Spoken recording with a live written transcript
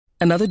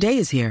Another day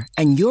is here,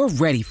 and you're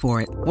ready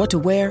for it. What to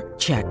wear?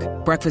 Check.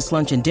 Breakfast,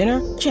 lunch, and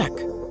dinner? Check.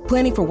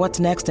 Planning for what's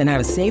next and how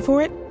to save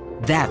for it?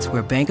 That's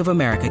where Bank of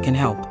America can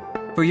help.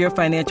 For your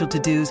financial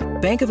to-dos,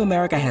 Bank of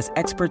America has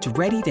experts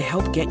ready to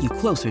help get you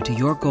closer to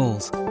your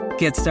goals.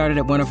 Get started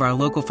at one of our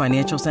local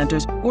financial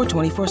centers or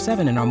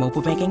 24/7 in our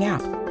mobile banking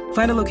app.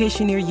 Find a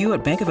location near you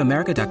at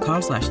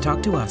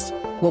bankofamerica.com/talktous.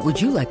 What would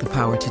you like the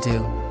power to do?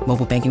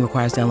 Mobile banking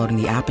requires downloading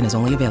the app and is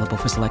only available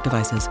for select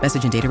devices.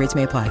 Message and data rates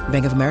may apply.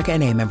 Bank of America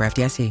N.A., member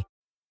FDIC.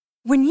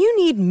 When you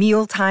need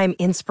mealtime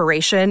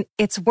inspiration,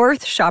 it's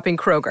worth shopping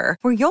Kroger,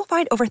 where you'll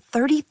find over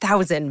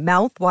 30,000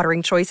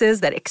 mouth-watering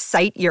choices that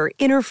excite your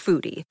inner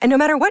foodie. And no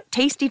matter what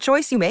tasty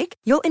choice you make,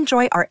 you'll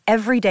enjoy our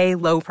everyday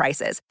low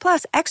prices,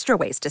 plus extra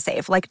ways to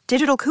save, like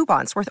digital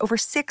coupons worth over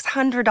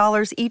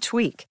 $600 each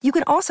week. You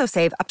can also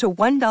save up to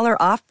 $1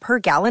 off per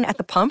gallon at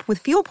the pump with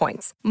fuel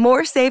points.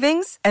 More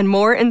savings and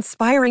more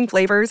inspiring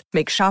flavors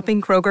make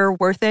shopping Kroger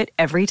worth it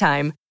every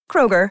time.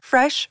 Kroger,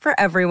 fresh for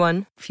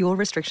everyone. Fuel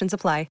restrictions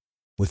apply.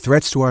 With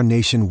threats to our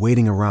nation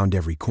waiting around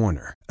every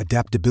corner,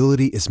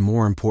 adaptability is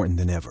more important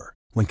than ever.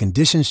 When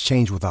conditions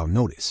change without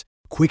notice,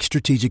 quick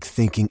strategic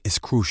thinking is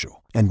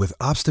crucial. And with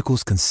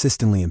obstacles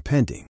consistently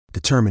impending,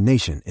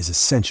 determination is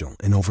essential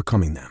in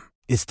overcoming them.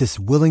 It's this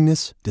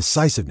willingness,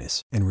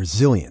 decisiveness, and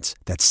resilience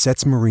that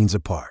sets Marines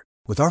apart.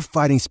 With our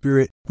fighting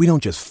spirit, we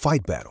don't just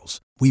fight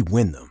battles, we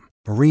win them.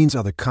 Marines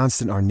are the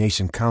constant our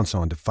nation counts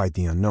on to fight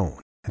the unknown.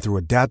 And through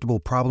adaptable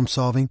problem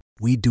solving,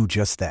 we do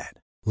just that.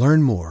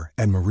 Learn more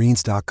at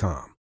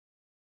marines.com.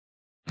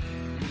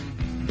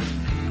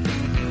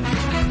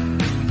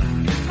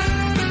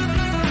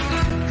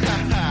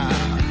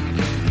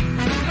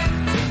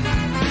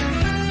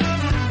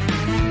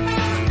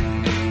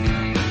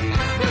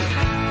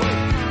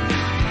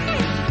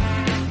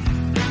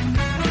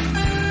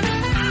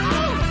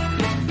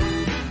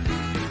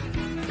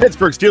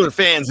 Pittsburgh Steelers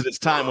fans, it is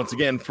time once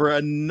again for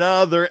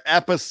another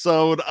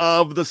episode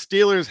of the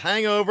Steelers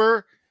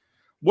Hangover.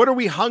 What are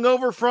we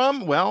hungover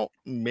from? Well,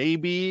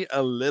 maybe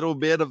a little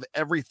bit of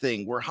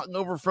everything. We're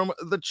hungover from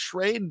the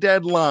trade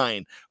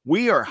deadline.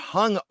 We are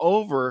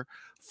hungover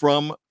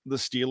from the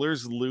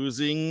Steelers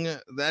losing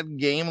that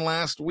game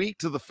last week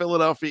to the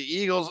Philadelphia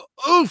Eagles.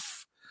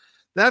 Oof!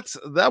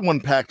 That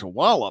one packed a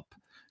wallop.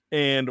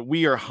 And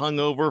we are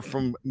hungover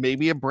from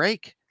maybe a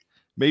break.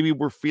 Maybe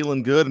we're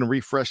feeling good and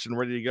refreshed and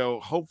ready to go.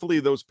 Hopefully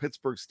those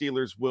Pittsburgh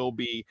Steelers will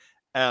be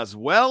as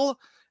well.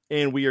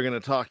 And we are going to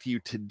talk to you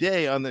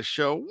today on this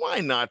show. Why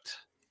not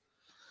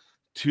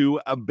to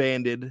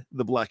abandon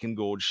the black and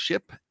gold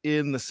ship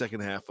in the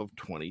second half of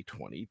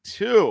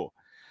 2022?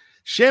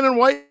 Shannon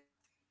White,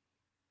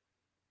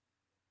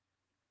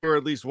 or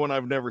at least one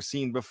I've never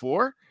seen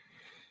before.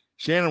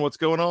 Shannon, what's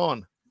going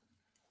on?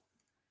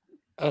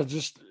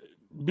 Just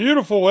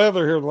beautiful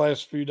weather here the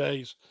last few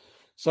days.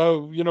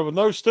 So, with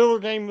no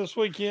Steeler game this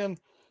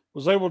weekend,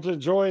 was able to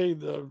enjoy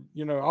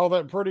all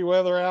that pretty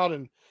weather out,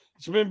 and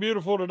it's been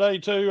beautiful today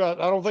too. I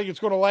don't think it's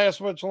going to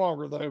last much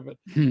longer though, but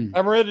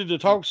I'm ready to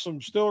talk some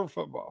Steeler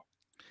football.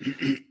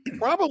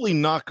 Probably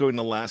not going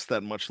to last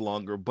that much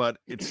longer, but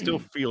it still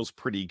feels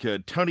pretty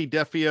good. Tony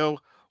Defio,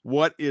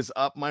 what is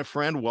up, my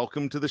friend?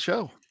 Welcome to the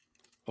show.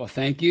 Well,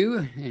 thank you,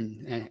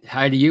 and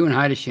hi to you and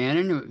hi to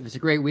Shannon. It was a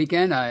great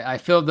weekend. I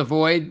filled the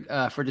void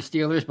for the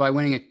Steelers by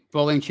winning a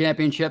bowling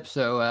championship,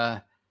 so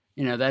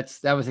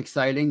that was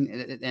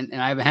exciting, and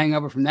I have a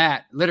hangover from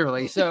that,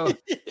 literally. So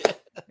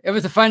it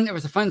was a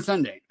fun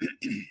Sunday.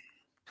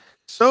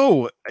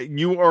 So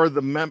you are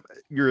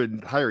your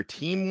entire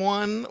team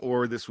won,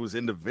 or this was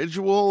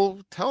individual?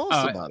 Tell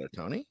us about it,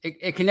 Tony.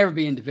 It can never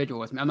be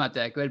individual with me. I'm not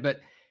that good, but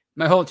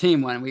my whole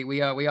team won.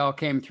 We all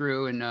came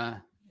through and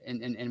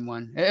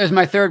won. It was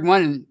my third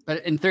one,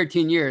 but in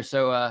 13 years.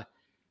 So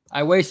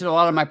I wasted a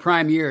lot of my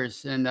prime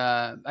years, and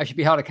I should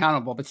be held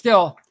accountable. But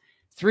still,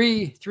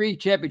 three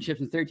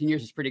championships in 13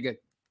 years is pretty good.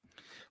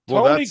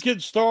 Well, Tony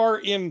could star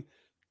in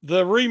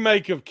the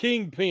remake of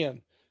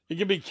Kingpin. It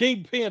could be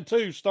Kingpin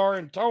 2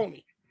 starring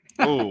Tony.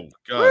 Oh,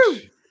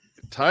 gosh.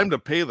 Time to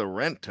pay the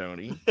rent,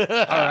 Tony. All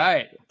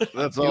right.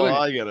 That's all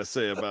I got to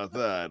say about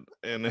that.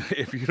 And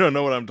if you don't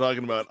know what I'm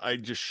talking about, I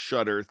just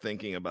shudder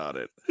thinking about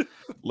it.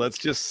 Let's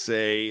just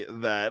say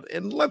that.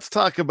 And let's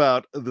talk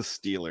about the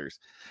Steelers.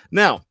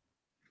 Now,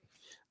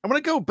 I'm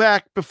going to go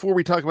back before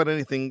we talk about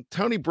anything.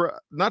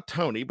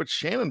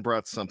 Shannon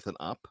brought something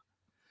up.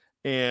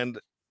 And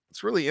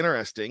it's really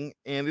interesting.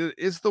 And it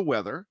is the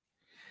weather.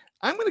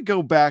 I'm going to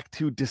go back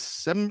to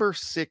December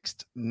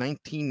 6th,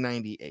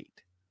 1998.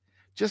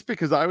 Just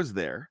because I was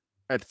there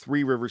at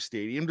Three Rivers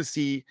Stadium to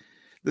see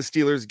the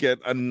Steelers get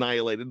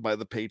annihilated by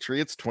the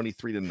Patriots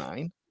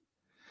 23-9.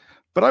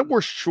 But I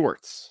wore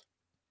shorts.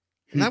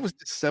 And that was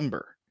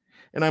December.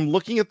 And I'm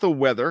looking at the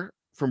weather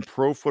from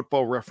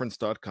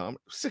ProFootballReference.com,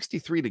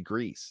 63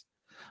 degrees.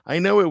 I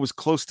know it was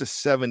close to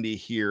 70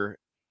 here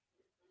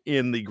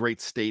in the great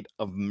state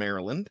of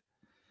Maryland.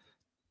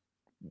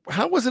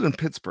 How was it in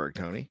Pittsburgh,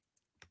 Tony?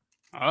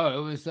 Oh,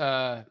 it was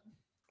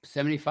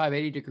 75,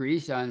 80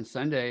 degrees on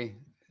Sunday.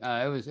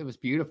 It was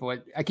beautiful.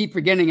 I keep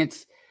forgetting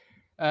it's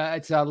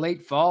it's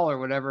late fall or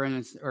whatever,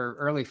 and or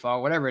early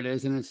fall, whatever it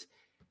is, and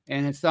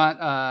it's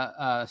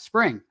not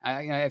spring.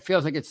 It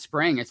feels like it's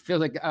spring. It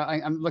feels like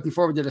I'm looking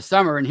forward to the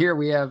summer, and here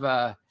we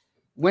have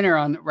winter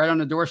right on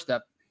the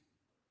doorstep.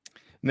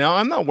 Now,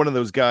 I'm not one of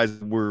those guys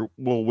who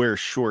will wear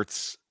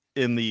shorts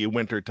in the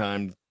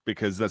wintertime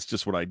because that's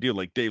just what I do.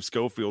 Like Dave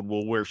Schofield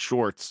will wear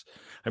shorts.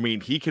 I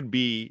mean, he could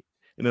be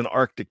in an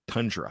Arctic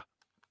tundra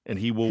and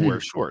he will wear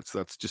shorts.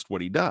 That's just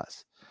what he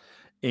does.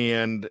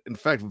 And in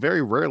fact,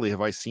 very rarely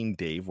have I seen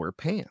Dave wear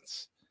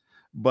pants.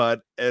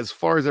 But as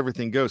far as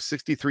everything goes,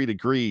 63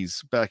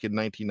 degrees back in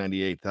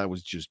 1998, that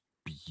was just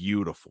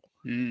beautiful.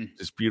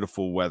 Just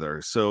beautiful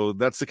weather. So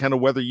that's the kind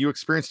of weather you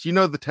experienced. Do you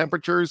know the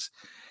temperatures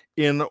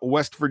in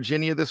West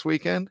Virginia this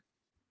weekend,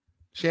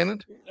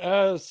 Shannon?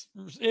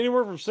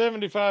 Anywhere from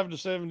 75 to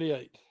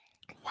 78.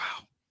 Wow.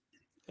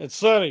 It's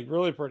sunny,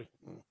 really pretty.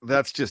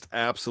 That's just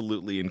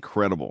absolutely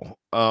incredible.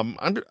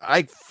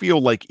 I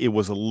feel like it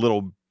was a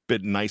little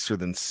bit nicer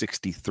than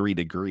 63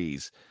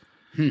 degrees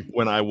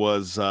when I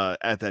was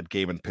at that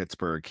game in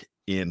Pittsburgh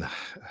in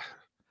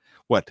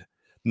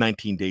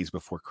 19 days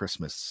before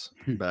Christmas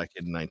back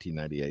in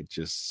 1998.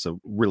 Just so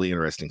really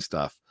interesting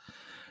stuff.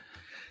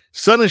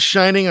 Sun is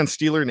shining on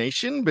Steeler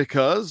Nation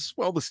because,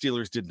 well, the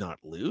Steelers did not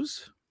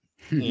lose.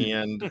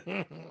 And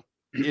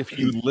if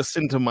you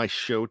listen to my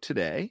show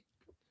today,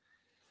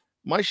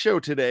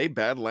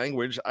 Bad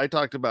Language, I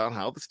talked about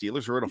how the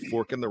Steelers are at a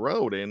fork in the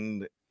road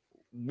and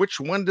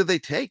which one do they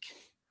take?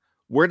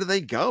 Where do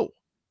they go?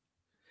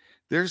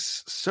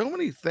 There's so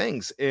many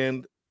things.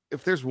 And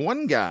if there's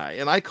one guy,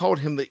 and I called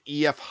him the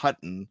E.F.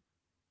 Hutton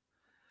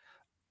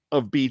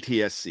of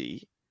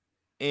BTSC,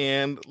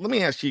 and let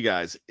me ask you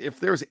guys, if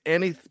there's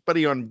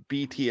anybody on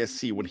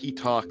BTSC when he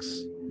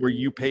talks where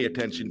you pay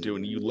attention to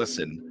and you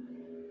listen,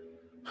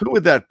 who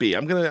would that be?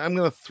 I'm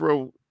gonna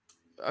throw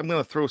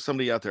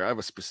somebody out there. I have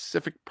a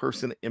specific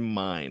person in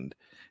mind.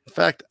 In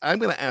fact, I'm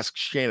gonna ask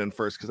Shannon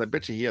first because I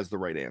bet you he has the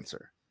right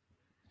answer.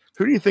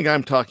 Who do you think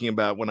I'm talking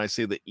about when I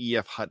say the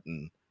E.F.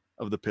 Hutton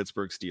of the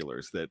Pittsburgh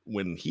Steelers? That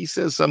when he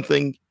says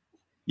something,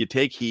 you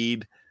take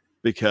heed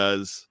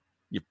because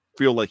you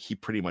feel like he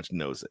pretty much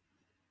knows it.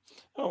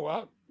 Oh,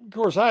 of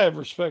course, I have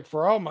respect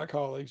for all my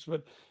colleagues,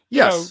 but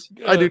yes,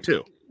 I do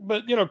too.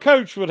 But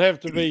Coach would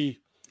have to be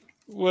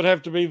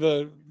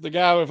the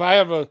guy. If I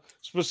have a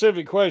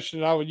specific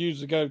question, I would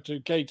usually go to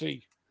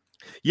KT.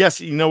 Yes,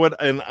 you know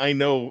what, and I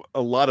know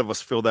a lot of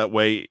us feel that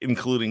way,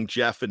 including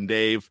Jeff and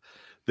Dave.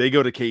 They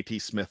go to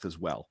KT Smith as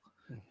well,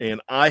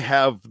 and I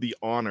have the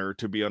honor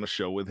to be on a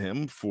show with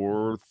him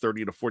for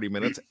 30 to 40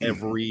 minutes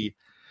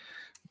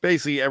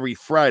basically every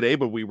Friday,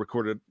 but we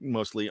recorded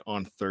mostly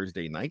on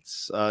Thursday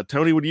nights.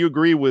 Tony, would you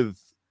agree with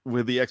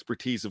the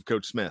expertise of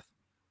Coach Smith?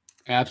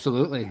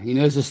 Absolutely. He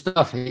knows his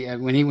stuff.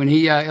 When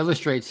he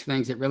illustrates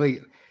things, it really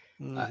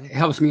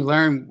helps me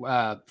learn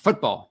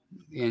football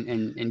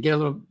and get a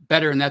little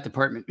better in that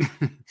department.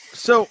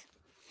 So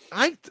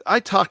I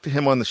talked to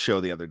him on the show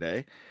the other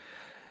day.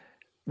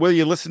 Whether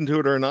you listen to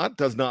it or not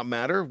does not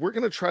matter. We're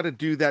going to try to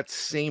do that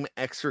same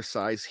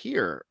exercise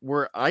here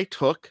where I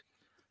took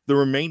the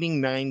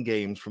remaining 9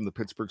 games from the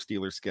Pittsburgh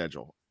Steelers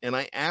schedule. And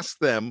I asked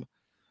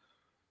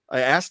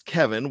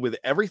Kevin, with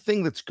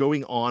everything that's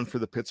going on for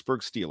the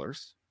Pittsburgh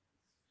Steelers,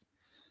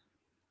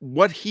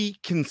 what he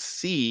can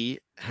see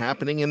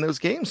happening in those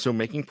games. So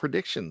making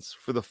predictions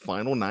for the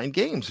final 9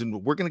 games.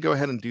 And we're going to go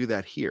ahead and do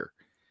that here.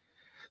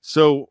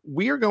 So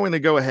we are going to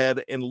go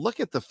ahead and look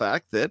at the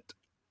fact that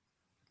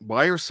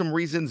why are some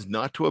reasons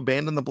not to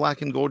abandon the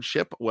black and gold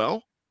ship?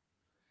 Well,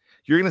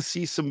 you're going to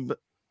see some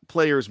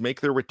players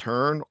make their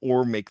return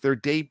or make their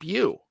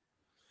debut.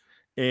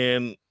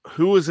 And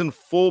who is in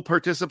full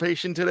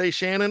participation today,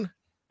 Shannon?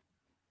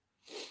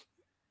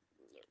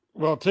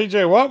 Well,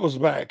 TJ Watt was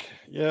back.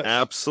 Yes.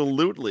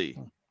 Absolutely.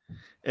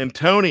 And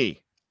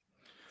Tony,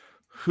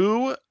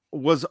 who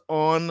has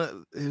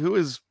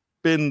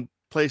been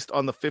placed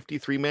on the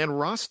 53-man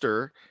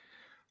roster,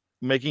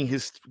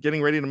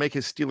 getting ready to make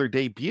his Steeler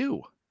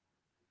debut?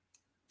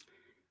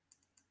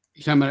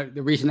 You talking about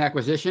the recent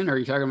acquisition, or are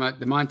you talking about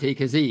DeMonte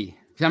Kazee?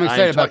 I'm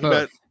excited about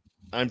both.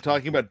 I'm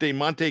talking about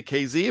DeMonte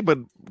Kazee, but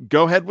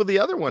go ahead with the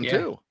other one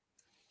too.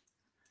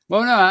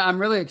 Well, no, I'm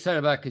really excited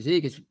about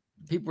Kazee because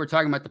people were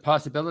talking about the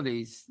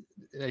possibilities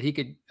that he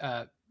could,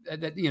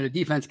 the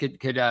defense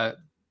could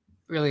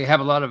really have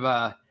a lot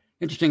of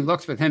interesting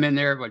looks with him in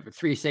there, with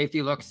 3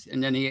 safety looks,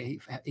 and then he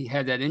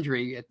had that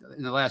injury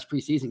in the last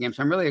preseason game.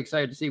 So I'm really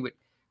excited to see what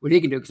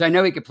he can do because I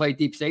know he could play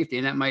deep safety,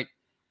 and that might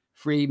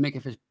free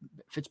Micah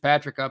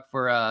Fitzpatrick up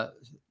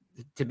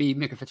to be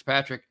Micah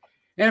Fitzpatrick.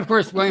 And of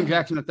course, William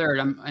Jackson III,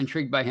 I'm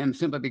intrigued by him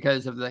simply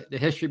because of the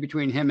history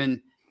between him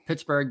and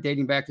Pittsburgh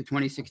dating back to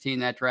 2016,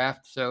 that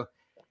draft. So,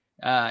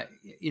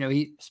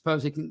 he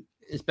supposedly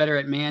is better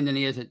at man than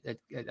he is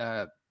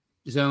at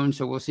zone.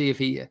 So we'll see if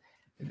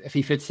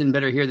he fits in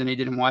better here than he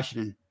did in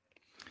Washington.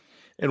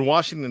 And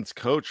Washington's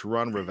coach,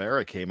 Ron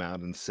Rivera, came out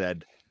and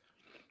said,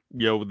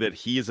 that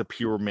he is a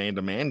pure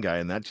man-to-man guy,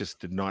 and that just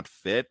did not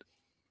fit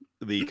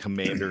the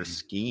Commander's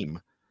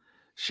scheme.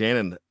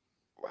 Shannon,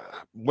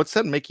 what's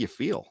that make you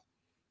feel?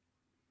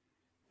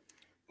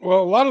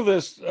 Well, a lot of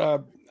this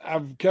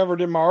I've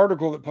covered in my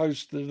article that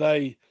posted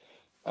today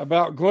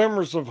about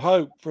glimmers of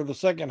hope for the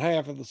second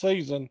half of the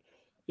season.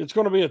 It's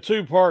going to be a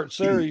 2-part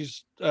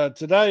series.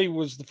 Today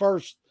was the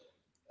first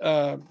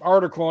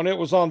article, and it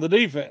was on the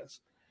defense.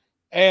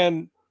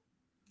 And,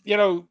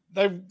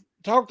 they've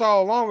talked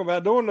all along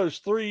about doing those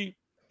 3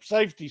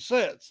 safety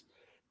sets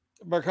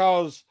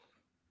because,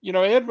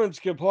 Edmonds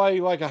can play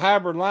like a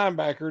hybrid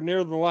linebacker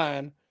near the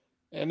line.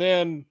 And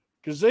then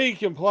Kazee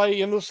can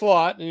play in the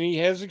slot, and he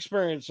has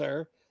experience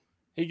there.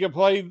 He can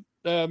play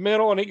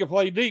middle, and he can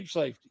play deep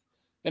safety.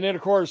 And then,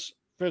 of course,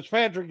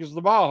 Fitzpatrick is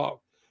the ball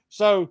hawk.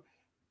 So,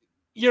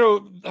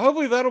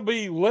 hopefully that'll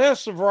be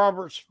less of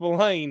Robert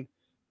Spillane,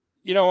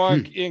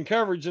 in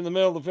coverage in the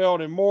middle of the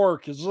field and more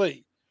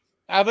Kazee.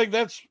 I think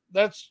that's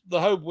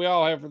the hope we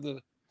all have for the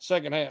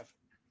second half.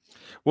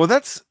 Well,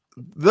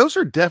 those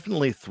are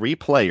definitely 3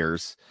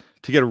 players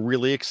to get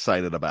really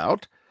excited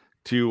about.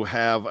 To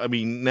have,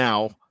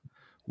 now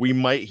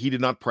he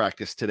did not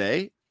practice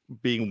today,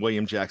 being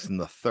William Jackson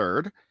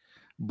III,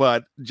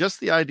 but just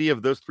the idea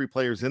of those 3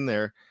 players in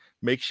there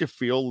makes you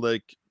feel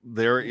like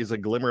there is a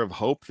glimmer of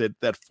hope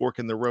that fork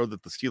in the road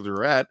that the Steelers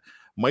are at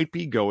might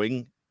be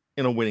going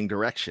in a winning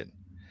direction.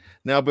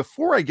 Now,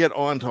 before I get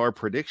on to our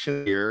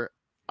prediction here,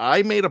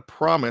 I made a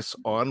promise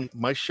on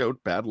my show,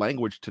 Bad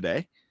Language,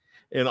 today.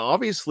 And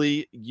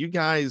obviously, you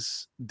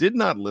guys did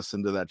not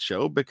listen to that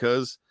show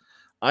because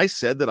I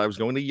said that I was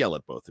going to yell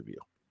at both of you.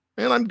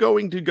 And I'm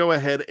going to go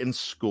ahead and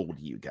scold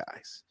you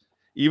guys.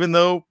 Even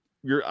though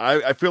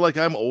I feel like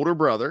I'm older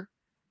brother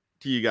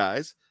to you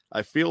guys.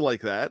 I feel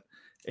like that.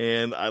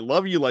 And I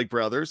love you like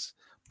brothers.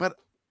 But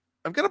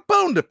I've got a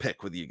bone to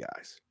pick with you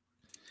guys.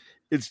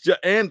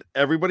 And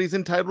everybody's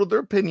entitled to their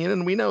opinion,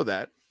 and we know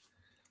that.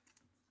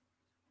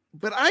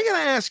 But I got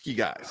to ask you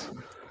guys,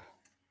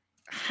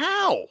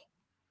 how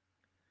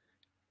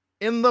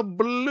in the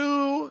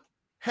blue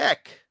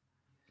heck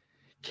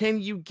can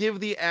you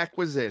give the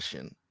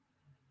acquisition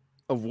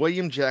of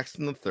William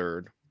Jackson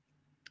III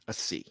a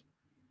C?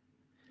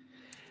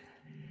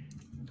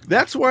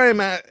 That's where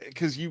I'm at,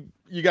 because you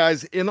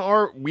guys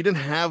we didn't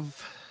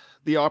have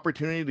the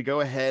opportunity to go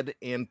ahead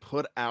and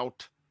put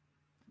out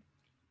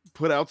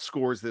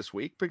scores this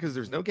week because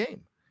there's no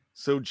game.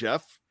 So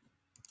Jeff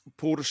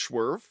pulled a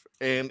swerve,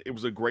 and it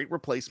was a great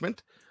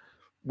replacement.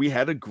 We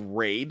had to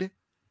grade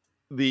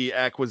the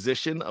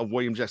acquisition of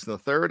William Jackson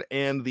III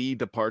and the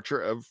departure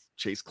of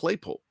Chase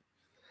Claypool.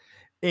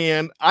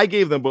 And I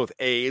gave them both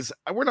A's.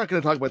 We're not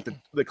going to talk about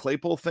the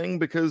Claypool thing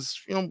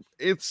because,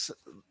 it's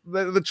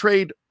the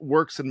trade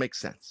works and makes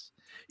sense.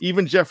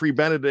 Even Jeffrey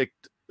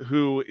Benedict,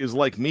 who is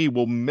like me,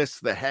 will miss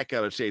the heck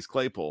out of Chase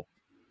Claypool.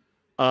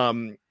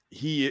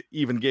 He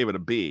even gave it a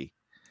B.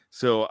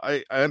 So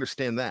I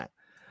understand that.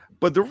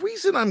 But the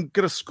reason I'm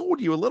going to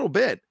scold you a little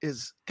bit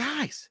is,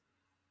 guys,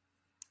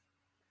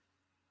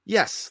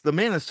 yes, the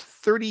man is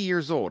 30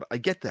 years old. I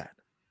get that.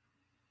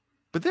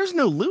 But there's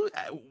no lose.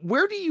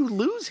 Where do you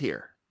lose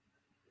here?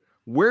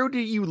 Where do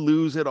you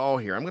lose it all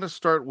here? I'm going to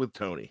start with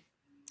Tony.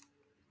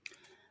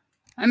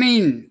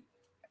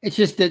 It's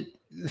just that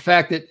the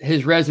fact that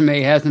his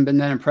resume hasn't been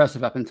that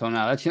impressive up until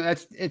now.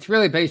 It's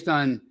really based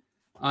on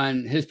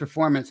his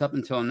performance up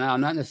until now,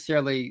 not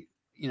necessarily,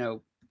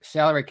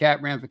 salary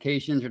cap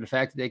ramifications or the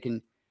fact that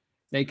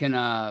they can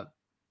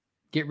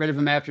get rid of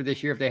him after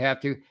this year if they have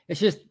to. It's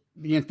just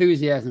the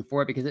enthusiasm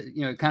for it because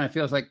it kind of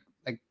feels like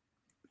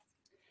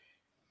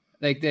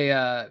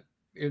they're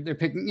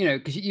picking,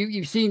 because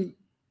you've seen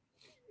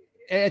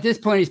at this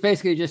point he's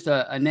basically just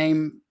a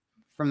name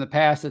from the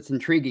past that's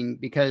intriguing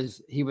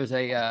because he was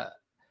a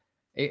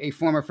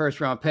former first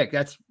round pick.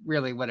 That's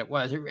really what it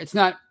was. It's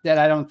not that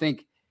I don't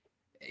think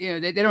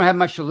they don't have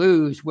much to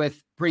lose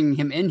with bringing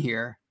him in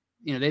here.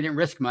 They didn't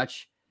risk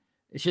much.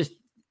 It's just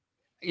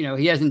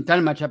he hasn't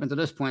done much up until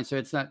this point, so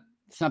it's not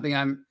something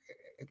I'm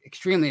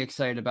extremely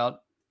excited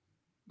about.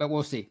 But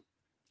we'll see.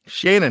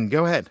 Shannon,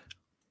 go ahead.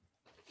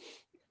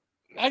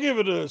 I give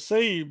it a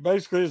C,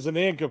 basically as an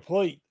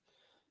incomplete.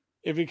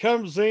 If he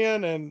comes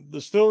in and the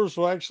Steelers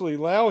will actually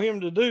allow him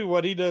to do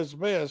what he does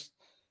best,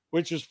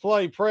 which is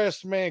play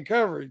press man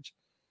coverage.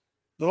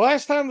 The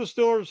last time the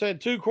Steelers had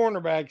 2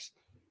 cornerbacks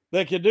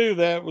that could do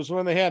that was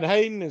when they had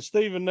Hayden and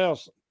Steven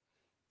Nelson.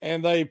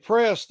 And they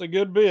pressed a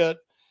good bit,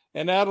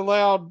 and that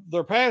allowed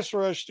their pass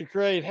rush to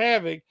create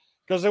havoc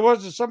because there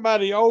wasn't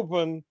somebody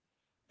open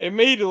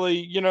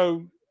immediately.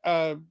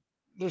 There's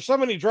so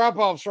many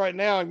drop-offs right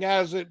now and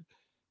guys that,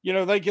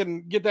 they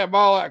can get that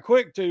ball out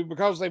quick to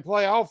because they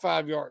play all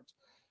 5 yards.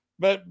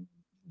 But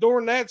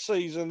during that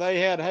season,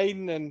 they had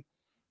Hayden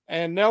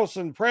and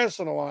Nelson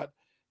pressing a lot.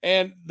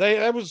 And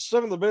that was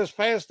some of the best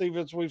pass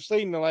defense we've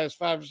seen in the last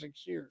 5 or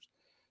 6 years.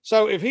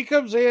 So if he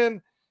comes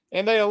in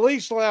and they at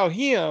least allow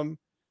him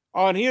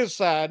on his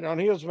side, on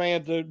his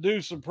man to do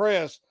some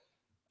press,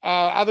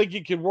 I think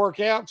it could work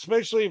out,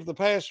 especially if the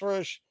pass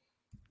rush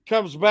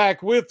comes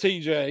back with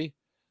TJ,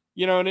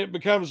 and it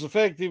becomes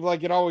effective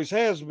like it always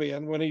has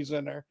been when he's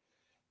in there.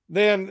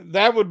 Then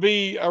that would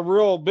be a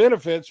real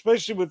benefit,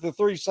 especially with the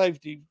 3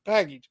 safety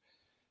package.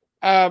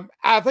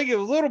 I think a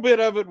little bit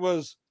of it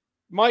was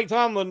Mike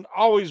Tomlin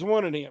always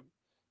wanted him.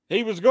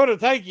 He was going to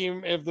take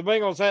him if the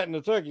Bengals hadn't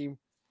have took him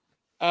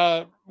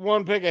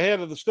one pick ahead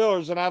of the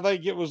Steelers. And I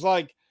think it was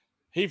like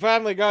he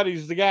finally got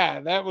he's the guy.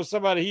 That was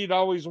somebody he'd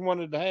always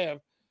wanted to have.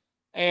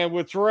 And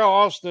with Terrell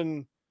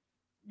Austin,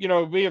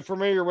 being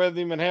familiar with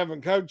him and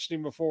having coached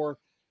him before,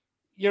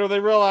 they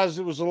realized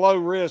it was a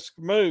low-risk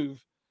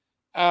move.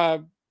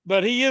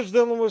 But he is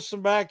dealing with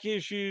some back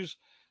issues.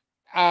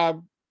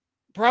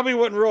 Probably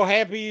wasn't real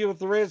happy with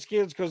the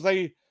Redskins because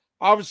they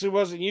obviously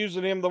wasn't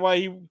using him the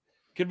way he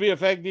could be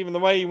effective and the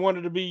way he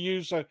wanted to be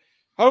used. So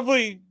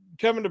hopefully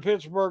coming to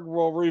Pittsburgh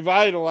will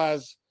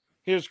revitalize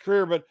his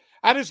career. But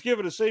I just give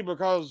it a C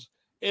because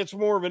it's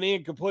more of an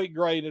incomplete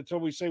grade until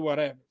we see what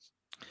happens.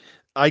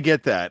 I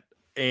get that.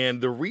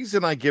 And the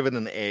reason I give it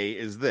an A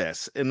is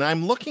this, and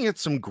I'm looking at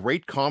some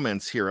great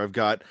comments here. I've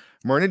got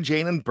Myrna,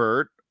 Jane, and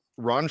Bert,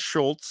 Ron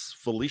Schultz,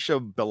 Felicia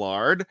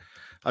Bellard.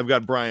 I've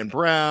got Brian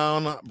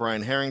Brown,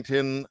 Brian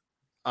Harrington.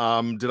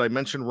 Did I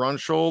mention Ron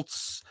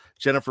Schultz,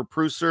 Jennifer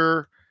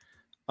Pruser,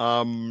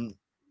 Brian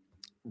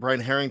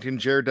Harrington,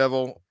 Jared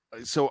Devil?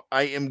 So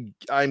I'm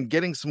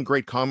getting some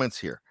great comments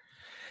here.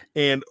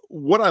 And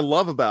what I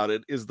love about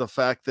it is the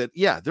fact that,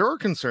 yeah, there are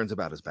concerns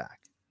about his back.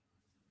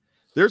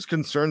 There's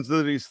concerns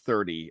that he's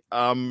 30.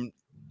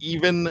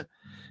 Even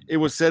it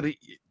was said,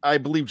 I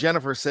believe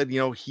Jennifer said,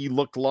 he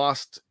looked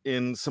lost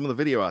in some of the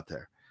video out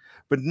there.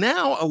 But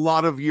now a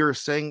lot of you are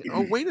saying,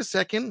 oh, wait a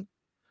second,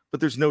 but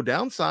there's no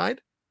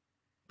downside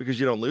because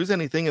you don't lose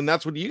anything. And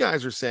that's what you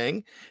guys are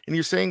saying. And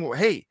you're saying, well,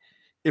 hey,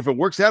 if it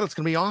works out, it's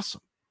going to be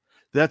awesome.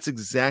 That's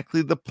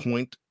exactly the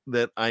point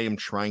that I am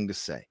trying to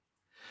say.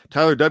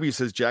 Tyler W.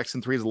 says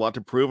Jackson 3 has a lot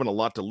to prove and a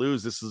lot to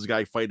lose. This is a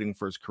guy fighting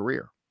for his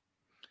career.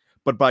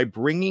 But by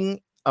bringing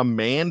a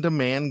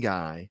man-to-man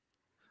guy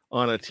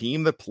on a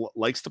team that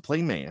likes to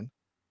play man,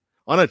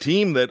 on a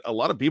team that a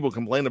lot of people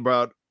complained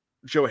about,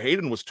 Joe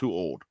Hayden was too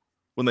old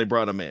when they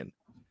brought him in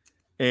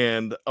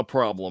and a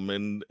problem,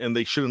 and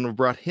they shouldn't have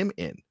brought him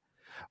in.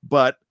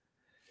 But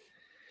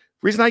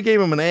the reason I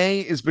gave him an A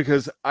is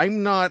because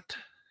I'm not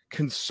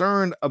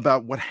concerned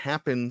about what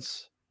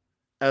happens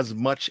as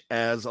much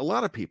as a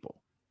lot of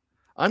people.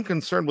 I'm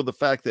concerned with the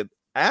fact that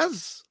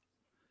as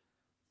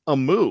a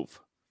move,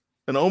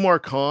 an Omar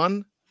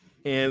Khan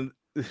and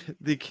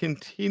the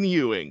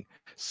continuing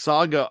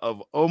saga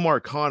of Omar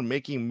Khan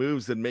making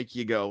moves that make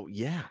you go,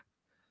 yeah,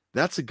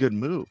 that's a good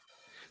move.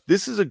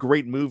 This is a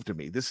great move to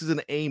me. This is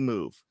an A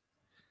move.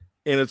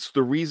 And it's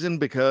the reason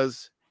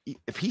because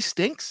if he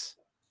stinks,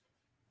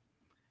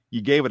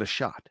 you gave it a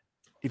shot.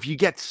 If you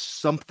get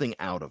something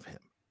out of him,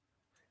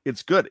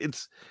 it's good.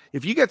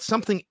 If you get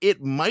something,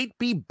 it might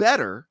be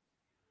better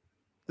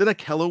than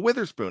Ahkello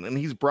Witherspoon. And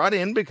he's brought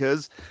in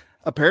because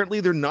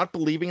apparently they're not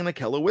believing in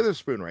Ahkello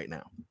Witherspoon right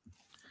now.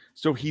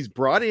 So he's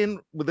brought in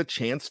with a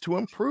chance to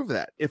improve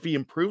that. If he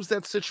improves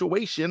that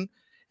situation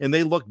and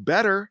they look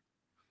better,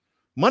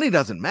 money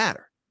doesn't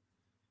matter.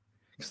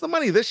 Because the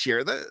money this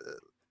year, the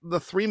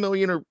 $3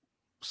 million or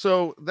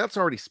so, that's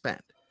already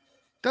spent.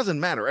 Doesn't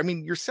matter. I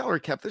mean, your salary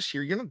cap this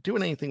year, you're not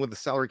doing anything with the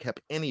salary cap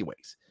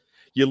anyways.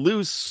 You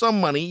lose some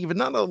money, even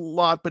not a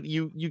lot, but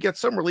you get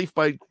some relief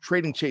by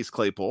trading Chase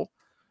Claypool.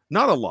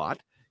 Not a lot.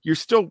 You're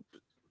still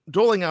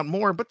doling out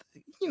more, but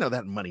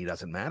that money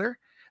doesn't matter.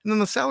 And then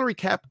the salary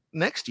cap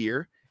next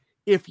year,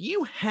 if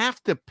you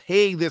have to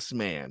pay this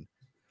man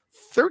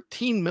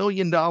 $13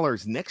 million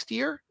next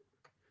year,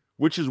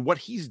 which is what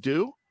he's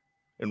due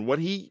and what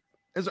he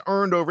has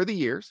earned over the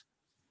years,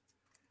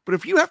 but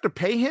if you have to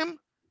pay him,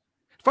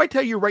 if I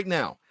tell you right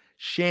now,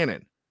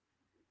 Shannon,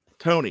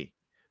 Tony,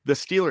 the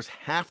Steelers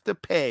have to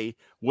pay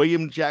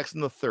William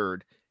Jackson III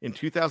in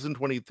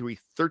 2023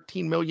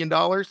 $13 million,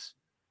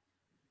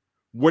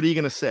 what are you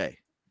going to say?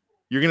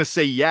 You're going to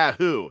say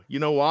Yahoo. You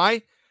know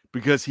why?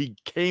 Because he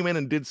came in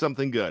and did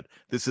something good.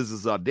 This is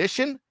his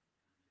audition.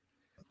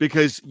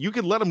 Because you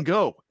could let him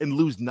go and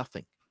lose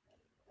nothing.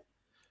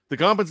 The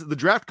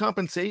draft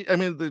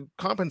compensation, the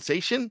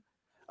compensation,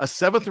 a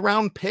 7th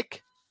round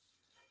pick,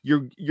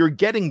 you're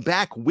getting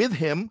back with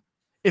him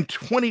in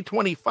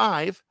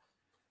 2025,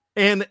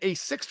 and a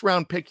 6th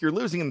round pick you're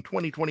losing in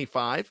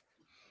 2025.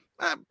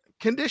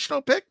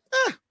 Conditional pick,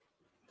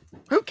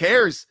 who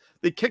cares?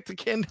 They kick the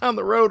can down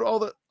the road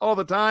all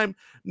the time.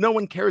 No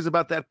one cares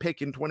about that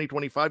pick in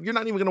 2025. You're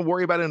not even going to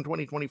worry about it in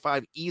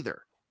 2025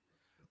 either.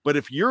 But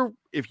if you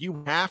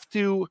have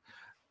to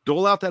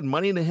dole out that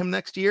money to him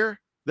next year,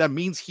 that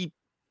means he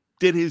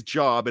did his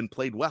job and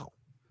played well.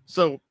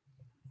 So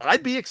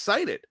I'd be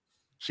excited.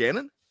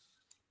 Shannon?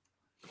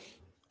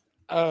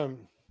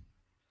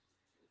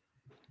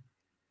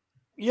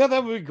 Yeah,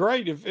 that would be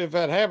great if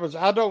that happens.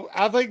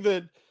 I think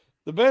that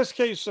the best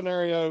case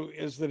scenario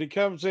is that he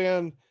comes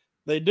in,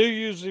 they do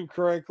use him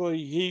correctly.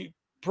 He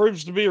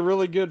proves to be a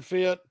really good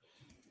fit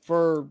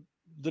for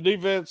the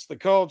defense, the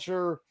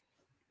culture,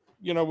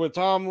 with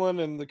Tomlin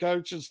and the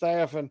coaching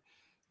staff. And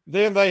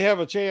then they have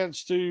a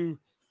chance to,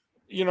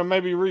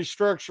 maybe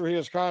restructure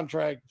his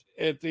contract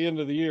at the end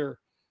of the year.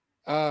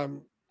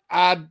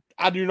 I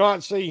do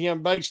not see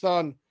him, based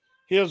on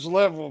his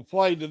level of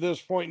play to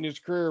this point in his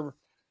career,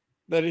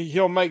 that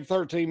he'll make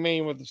 $13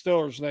 million with the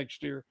Steelers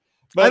next year.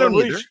 But I don't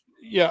either.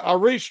 A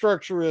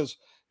restructure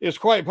is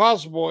quite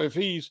possible if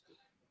he's,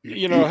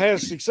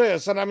 has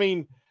success. And I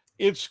mean,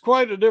 it's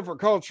quite a different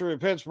culture in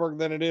Pittsburgh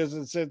than it is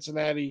in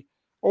Cincinnati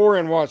or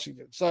in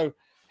Washington. So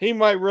he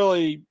might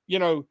really,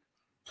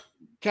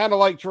 kind of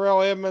like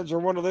Terrell Edmonds or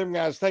one of them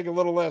guys, take a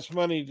little less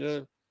money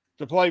to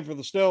play for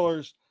the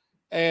Steelers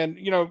and,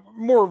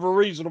 more of a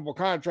reasonable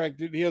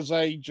contract at his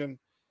age and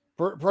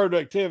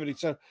productivity.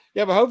 So,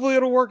 yeah, but hopefully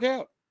it'll work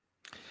out.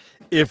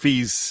 If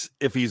he's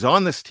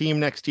on this team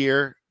next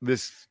year,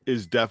 this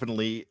is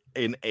definitely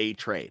an A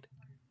trade.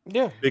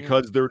 Yeah.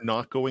 Because they're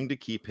not going to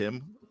keep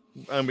him.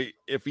 I mean,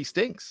 if he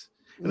stinks.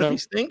 And if he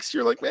stinks,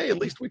 you're like, hey, at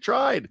least we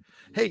tried.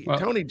 Hey, well,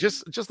 Tony,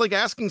 just like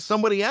asking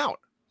somebody out.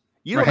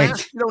 You don't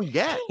ask, you don't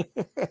get.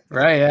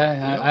 Right.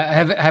 Yeah.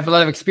 I have a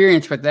lot of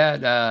experience with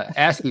that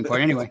asking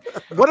point anyway.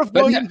 What if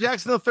William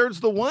Jackson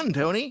III's the one,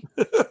 Tony?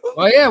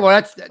 Well, yeah. Well,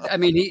 that's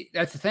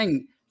the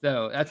thing,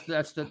 though.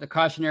 That's the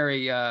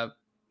cautionary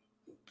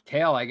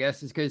tale, I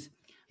guess, is because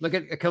look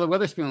at Ahkello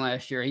Witherspoon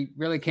last year. He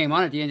really came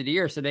on at the end of the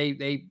year, so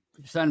they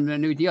signed him a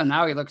new deal.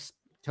 Now he looks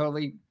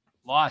totally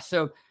lost.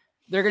 So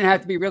they're going to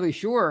have to be really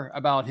sure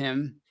about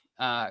him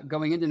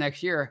going into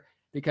next year.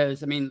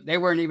 Because, I mean, they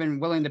weren't even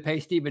willing to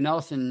pay Steven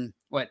Nelson,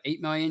 $8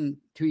 million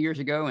 2 years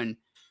ago. And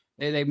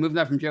they moved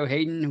up from Joe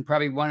Hayden, who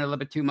probably wanted a little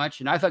bit too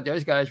much. And I thought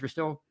those guys were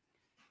still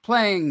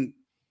playing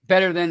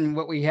better than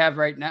what we have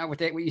right now,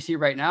 what you see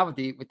right now with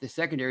the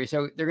secondary.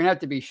 So they're going to have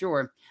to be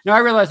sure. Now, I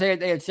realized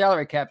they had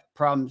salary cap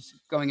problems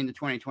going into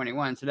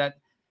 2021. So that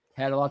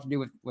had a lot to do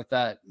with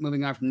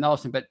moving on from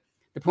Nelson. But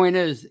the point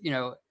is,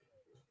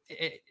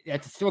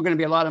 it's still going to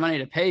be a lot of money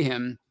to pay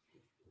him.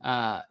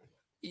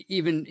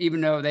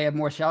 Even though they have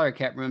more salary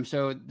cap room,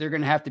 so they're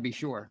going to have to be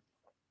sure.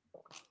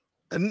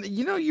 And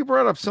you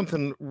brought up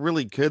something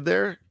really good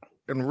there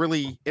and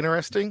really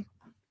interesting.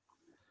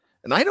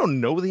 And I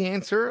don't know the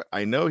answer.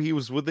 I know he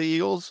was with the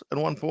Eagles at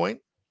one point.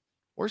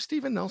 Where's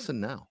Steven Nelson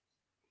now?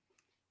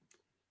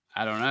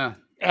 I don't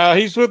know.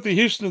 He's with the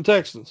Houston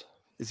Texans.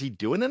 Is he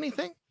doing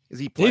anything? Is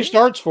he playing? He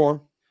starts for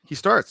him. He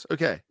starts.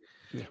 Okay.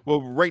 Yeah.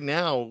 Well, right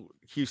now,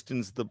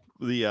 Houston's the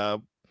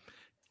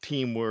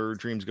team where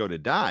dreams go to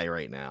die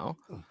right now.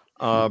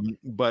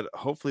 But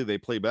hopefully they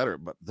play better.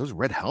 But those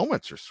red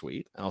helmets are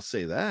sweet. I'll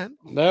say that.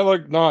 They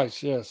look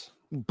nice, yes.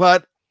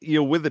 But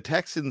with the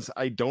Texans,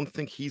 I don't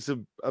think he's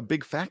a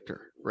big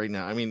factor right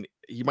now. I mean,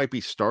 he might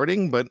be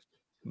starting, but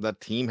that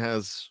team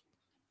has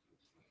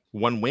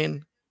one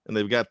win and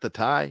they've got the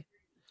tie.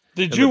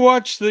 Did you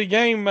watch the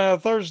game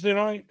Thursday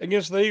night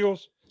against the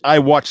Eagles? I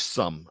watched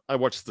some. I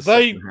watched the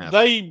second half.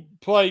 They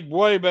played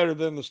way better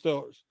than the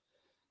Steelers.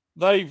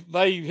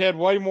 They had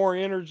way more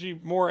energy,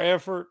 more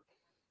effort.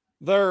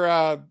 They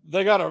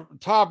got a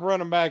top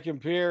running back in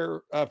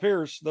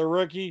Pierce, their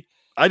rookie.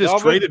 I just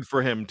traded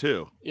for him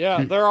too.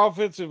 Yeah, their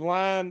offensive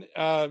line,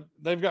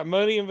 they've got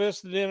money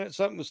invested in it,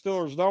 something the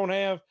Steelers don't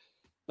have.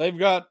 They've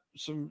got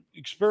some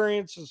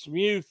experience and some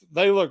youth.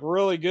 They look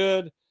really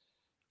good.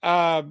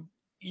 They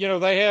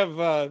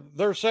have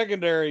their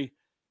secondary.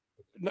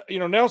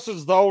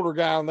 Nelson's the older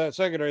guy on that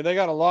secondary. They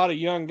got a lot of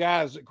young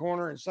guys at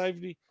corner and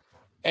safety.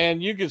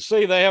 And you can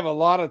see they have a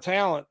lot of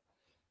talent.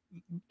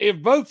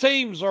 If both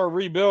teams are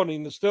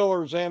rebuilding, the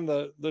Steelers and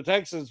the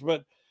Texans,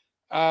 but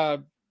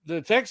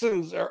the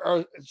Texans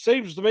are it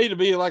seems to me to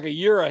be like a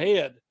year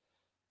ahead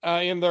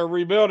in their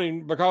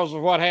rebuilding because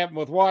of what happened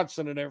with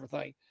Watson and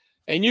everything.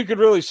 And you could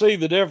really see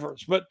the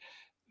difference. But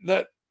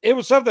that it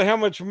was something how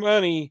much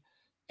money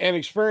and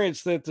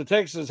experience that the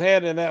Texans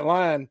had in that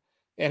line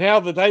and how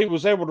that they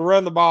was able to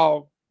run the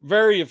ball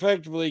very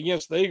effectively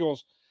against the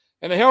Eagles.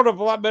 And they held up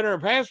a lot better in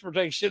pass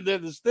protection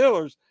than the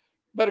Steelers.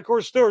 But, of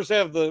course, Steelers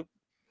have the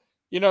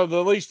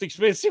least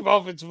expensive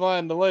offensive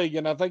line in the league,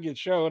 and I think it's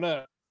showing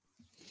up.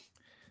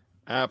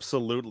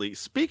 Absolutely.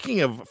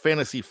 Speaking of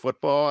fantasy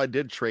football, I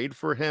did trade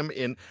for him.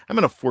 I'm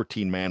in a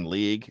 14-man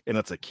league, and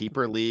it's a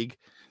keeper league.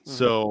 Mm-hmm.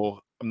 So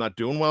I'm not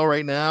doing well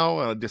right now.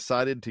 I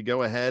decided to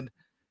go ahead,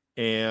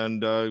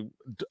 and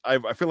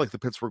I feel like the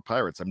Pittsburgh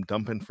Pirates. I'm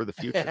dumping for the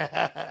future.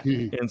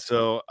 And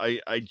so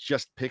I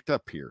just picked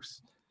up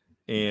Pierce.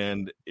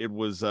 And it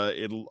was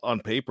on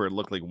paper, it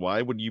looked like,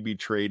 why would you be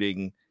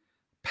trading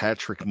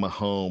Patrick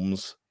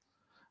Mahomes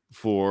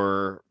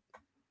for?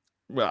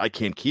 Well, I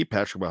can't keep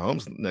Patrick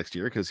Mahomes next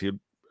year because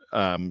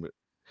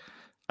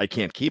I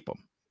can't keep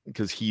him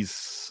because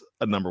he's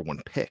a number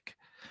one pick.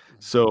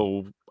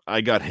 So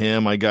I got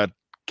him. I got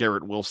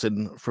Garrett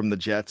Wilson from the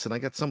Jets, and I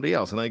got somebody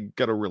else, and I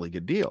got a really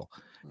good deal.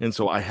 And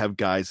so I have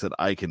guys that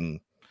I can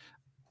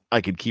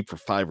keep for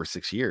 5 or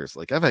 6 years.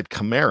 Like I've had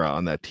Kamara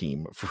on that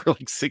team for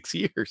like 6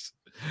 years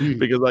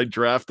because I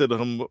drafted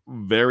him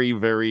very,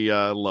 very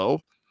low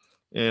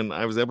and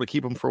I was able to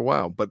keep him for a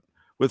while. But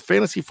with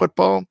fantasy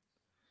football,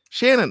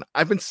 Shannon,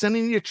 I've been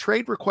sending you a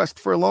trade request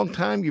for a long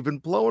time. You've been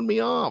blowing me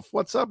off.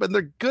 What's up? And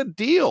they're good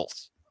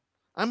deals.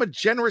 I'm a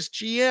generous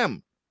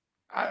GM.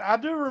 I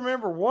do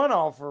remember one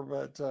offer,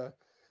 but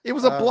it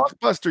was a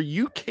blockbuster.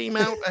 You came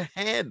out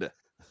ahead.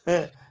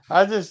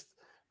 I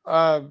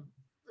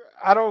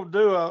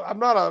I'm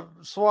not a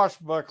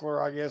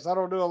swashbuckler, I guess. I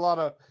don't do a lot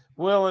of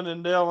willing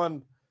and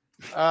dealing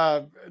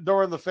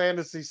during the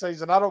fantasy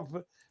season. I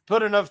don't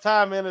put enough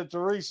time in it to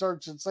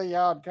research and see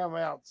how it'd come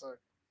out. So,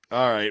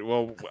 all right.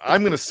 Well,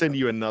 I'm going to send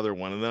you another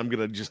one, and then I'm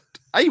going to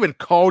I even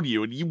called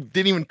you, and you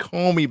didn't even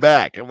call me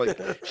back. I'm like,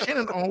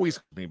 Shannon always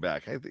calls me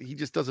back. He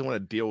just doesn't want to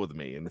deal with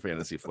me in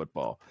fantasy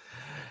football.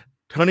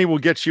 Tony, we'll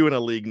get you in a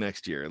league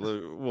next year.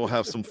 We'll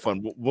have some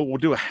fun. We'll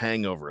do a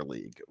hangover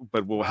league,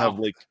 but we'll have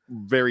like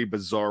very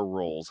bizarre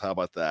roles. How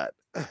about that?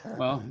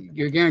 Well,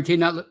 you're guaranteed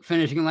not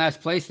finishing in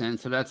last place then,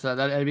 so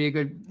that'd be a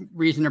good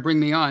reason to bring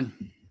me on.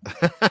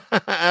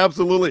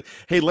 Absolutely.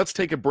 Hey, let's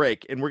take a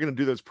break, and we're going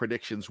to do those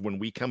predictions when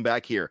we come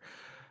back here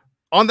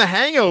on the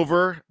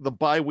Hangover, the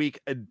bye-week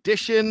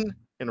edition,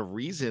 and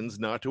reasons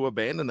not to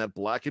abandon that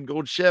black and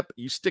gold ship.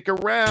 You stick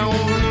around.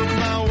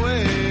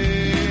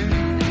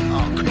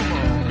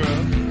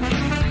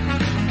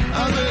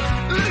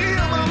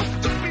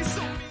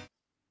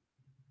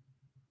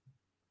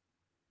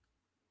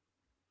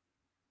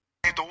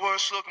 Ain't the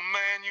worst looking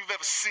man you've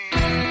ever seen.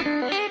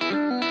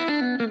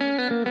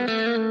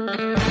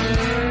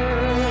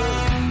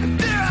 And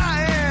there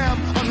I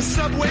am on the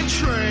subway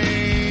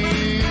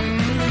train,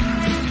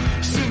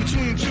 sitting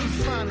between two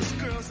finest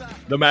girls.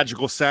 The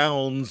magical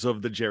sounds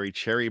of the Jerry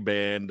Cherry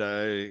Band,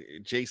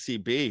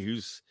 JCB,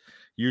 who's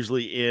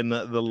usually in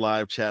the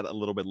live chat a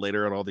little bit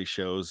later on all these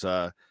shows.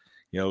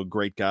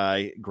 Great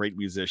guy, great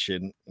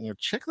musician.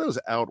 Check those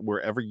out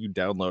wherever you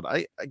download.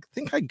 I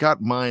think I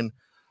got mine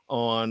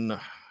on.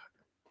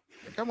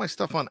 I got my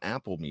stuff on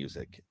Apple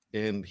Music,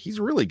 and he's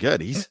really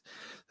good. He's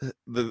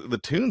the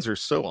tunes are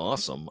so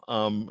awesome.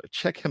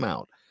 Check him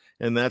out.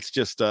 And that's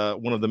just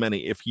one of the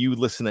many. If you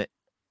listen to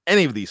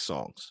any of these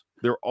songs,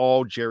 they're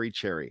all Jerry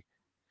Cherry,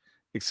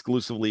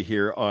 exclusively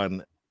here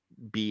on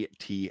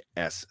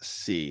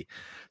BTSC.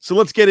 So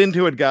let's get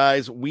into it,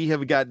 guys. We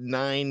have got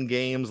 9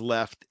 games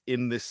left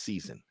in this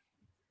season.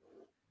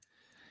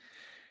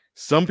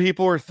 Some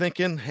people are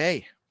thinking,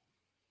 hey,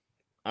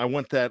 I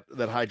want that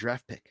high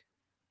draft pick.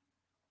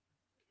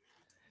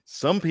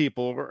 Some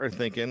people are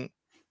thinking,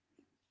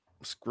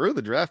 screw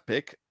the draft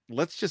pick.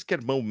 Let's just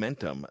get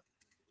momentum.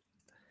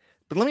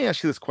 But let me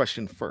ask you this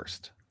question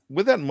first.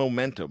 With that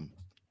momentum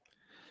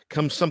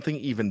comes something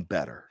even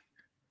better,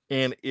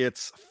 and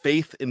it's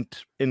faith in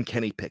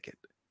Kenny Pickett.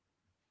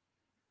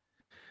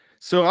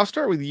 So I'll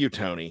start with you,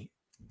 Tony.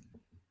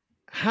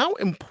 How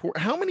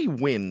many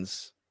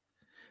wins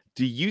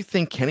do you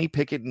think Kenny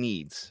Pickett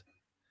needs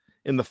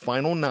in the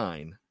final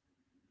 9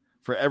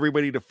 for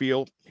everybody to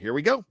feel, here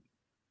we go?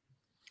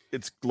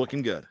 It's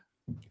looking good.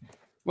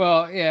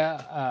 Well,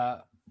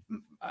 yeah.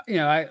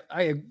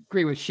 I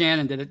agree with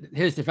Shannon that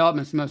his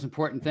development is the most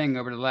important thing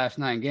over the last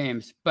 9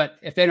 games. But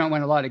if they don't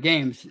win a lot of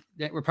games,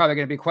 we're probably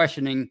going to be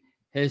questioning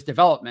his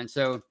development.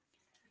 So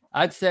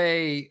I'd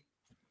say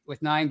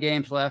with 9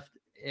 games left,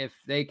 if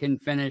they can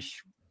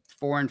finish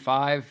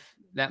 4-5,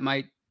 that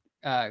might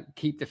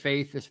keep the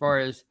faith as far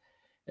as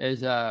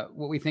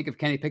what we think of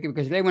Kenny Pickett.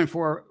 Because if they win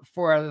 4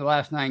 out of the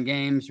last 9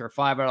 games or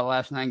 5 out of the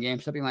last 9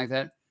 games, something like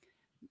that,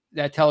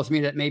 that tells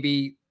me that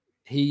maybe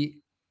he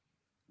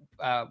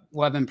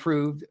will have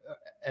improved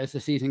as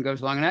the season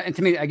goes along. And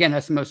to me, again,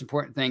 that's the most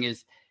important thing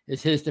is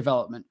his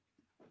development.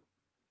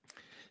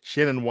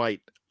 Shannon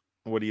White,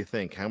 what do you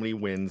think? How many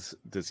wins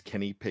does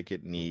Kenny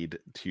Pickett need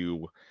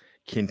to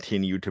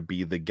continue to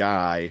be the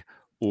guy?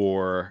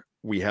 Or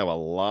we have a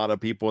lot of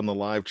people in the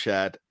live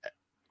chat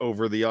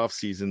over the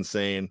offseason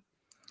saying,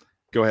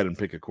 go ahead and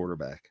pick a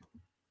quarterback.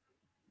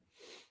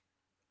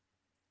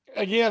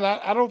 Again,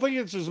 I don't think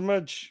it's as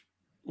much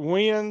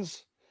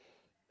wins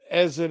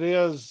as it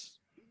is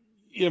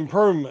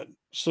improvement,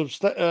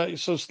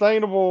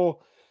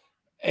 sustainable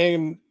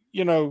and,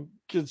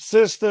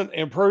 consistent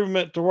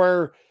improvement to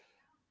where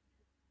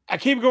I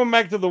keep going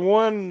back to the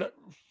 1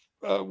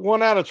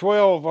 out of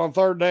 12 on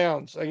third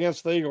downs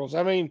against the Eagles.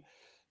 I mean,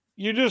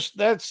 they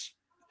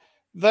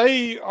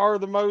are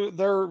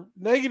they're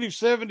negative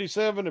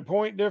 77 in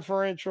point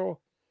differential.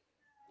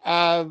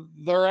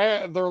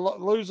 They're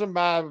losing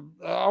by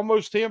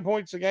almost 10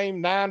 points a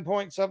game, 9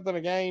 point something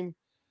a game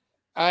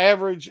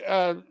average.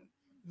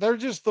 They're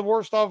just the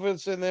worst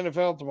offense in the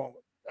NFL at the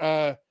moment.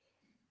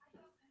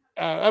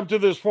 Up to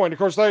this point, of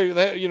course, they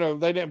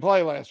didn't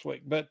play last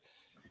week, but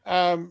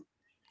I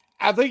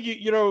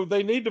think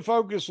they need to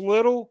focus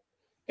little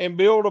and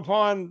build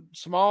upon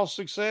small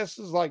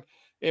successes, like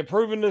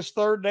improving this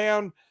third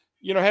down.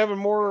 Having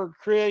more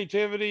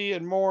creativity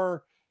and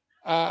more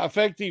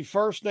effective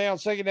first down,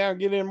 second down,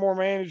 get in more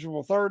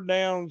manageable third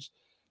downs,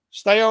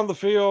 stay on the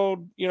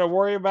field,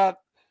 worry about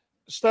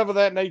stuff of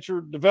that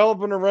nature,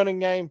 developing a running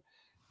game.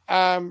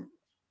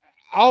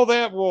 All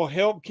that will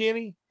help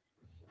Kenny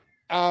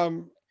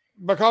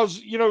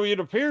because, it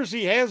appears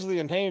he has the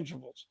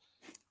intangibles.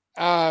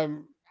 I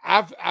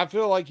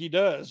feel like he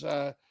does.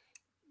 I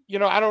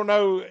don't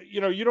know,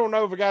 you don't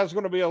know if a guy's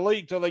going to be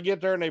elite till they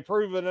get there and they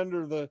prove it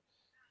under the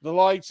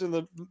lights and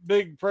the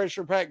big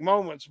pressure packed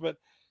moments, but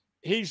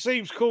he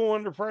seems cool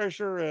under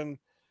pressure. And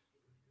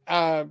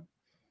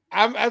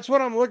That's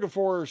what I'm looking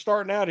for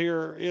starting out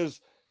here is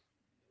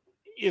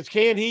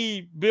can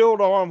he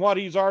build on what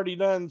he's already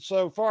done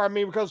so far? I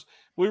mean, because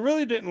we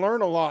really didn't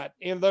learn a lot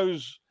in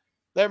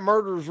that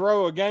murderer's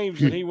row of games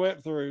that he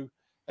went through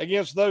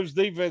against those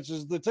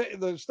defenses. The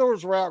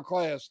Steelers were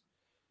outclassed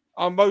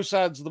on both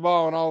sides of the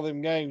ball in all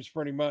them games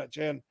pretty much.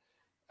 And,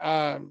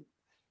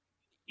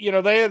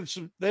 they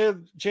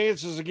had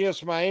chances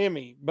against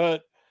Miami,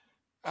 but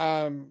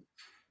I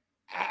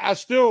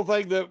still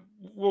think that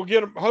we'll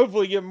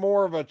hopefully get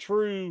more of a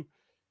true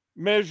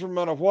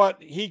measurement of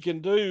what he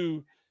can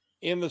do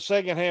in the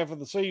second half of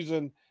the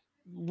season,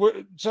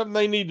 something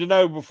they need to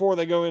know before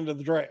they go into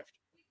the draft.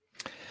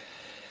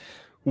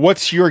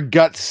 What's your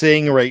gut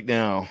saying right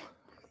now,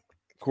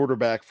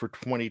 quarterback for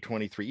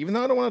 2023? Even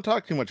though I don't want to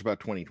talk too much about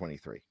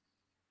 2023,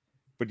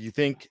 but do you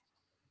think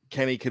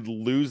Kenny could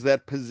lose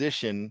that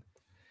position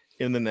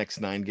in the next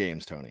 9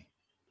 games, Tony?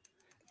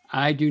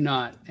 I do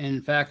not.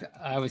 In fact,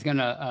 I was going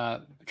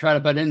to try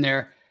to butt in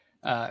there.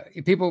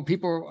 People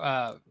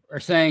are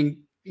saying,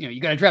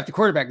 you got to draft the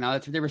quarterback now.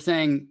 That's what they were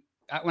saying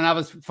when I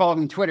was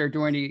following Twitter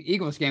during the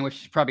Eagles game,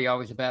 which is probably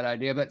always a bad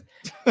idea, but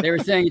they were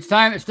saying it's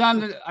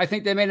time. I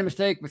think they made a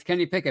mistake with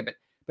Kenny Pickett.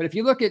 But if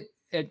you look at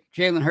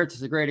Jalen Hurts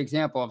is a great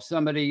example of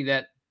somebody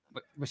that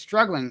was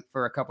struggling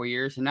for a couple of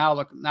years. And now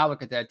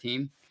look at that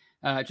team.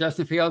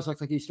 Justin Fields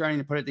looks like he's starting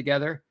to put it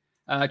together.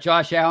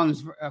 Josh Allen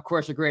is, of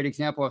course, a great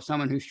example of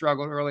someone who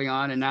struggled early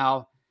on and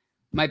now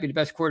might be the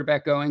best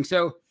quarterback going.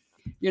 So,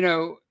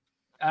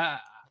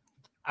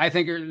 I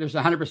think there's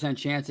 100%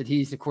 chance that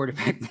he's the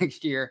quarterback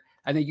next year.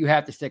 I think you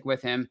have to stick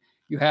with him.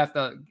 You have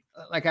to,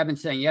 like I've been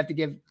saying, you have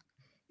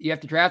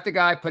to draft the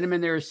guy, put him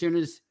in there as soon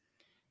as,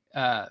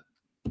 by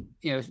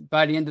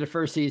the end of the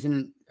first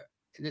season.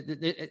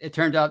 It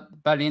turned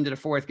out by the end of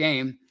the 4th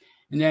game,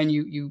 and then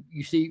you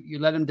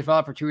let him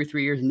develop for 2 or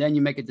 3 years, and then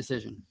you make a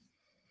decision.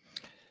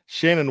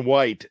 Shannon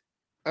White,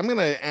 I'm going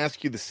to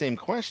ask you the same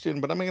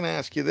question, but I'm going to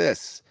ask you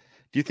this.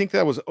 Do you think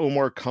that was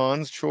Omar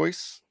Khan's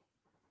choice?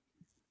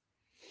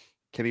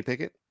 Kenny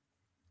Pickett?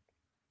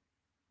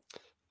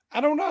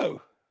 I don't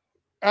know.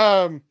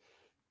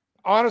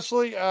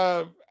 Honestly,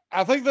 I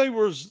think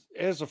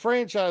as a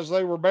franchise,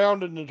 they were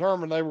bound and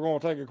determined they were going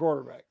to take a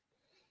quarterback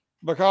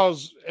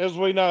because, as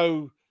we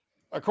know,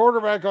 a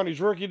quarterback on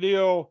his rookie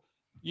deal,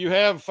 you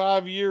have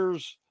 5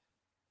 years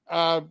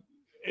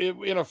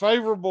in a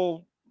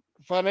favorable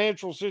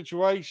financial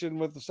situation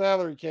with the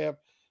salary cap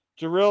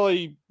to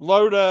really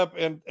load up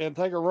and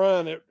take a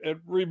run at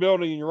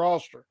rebuilding your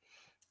roster.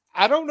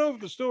 I don't know if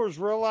the Steelers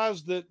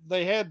realized that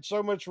they had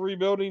so much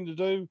rebuilding to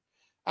do.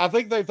 I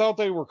think they thought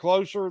they were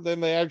closer than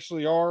they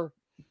actually are.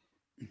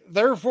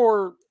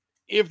 Therefore,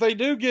 if they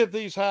do get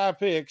these high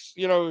picks,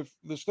 if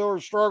the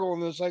Steelers struggle in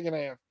the second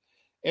half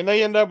and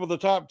they end up with a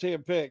top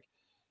 10 pick,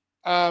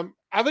 I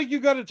think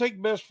you got to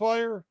take best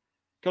player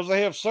because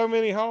they have so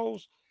many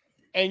holes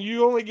and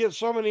you only get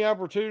so many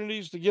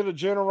opportunities to get a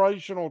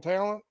generational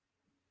talent.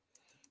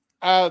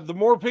 The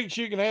more picks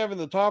you can have in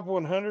the top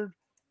 100,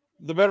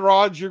 the better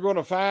odds you're going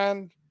to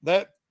find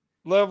that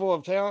level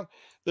of talent.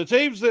 The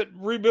teams that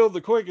rebuild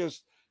the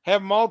quickest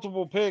have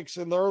multiple picks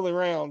in the early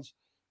rounds,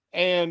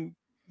 and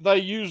they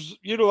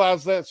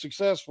utilize that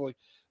successfully.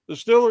 The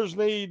Steelers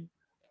need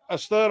a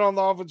stud on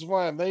the offensive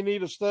line. They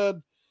need a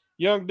stud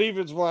young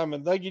defensive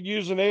lineman. They could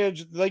use an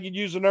edge. They could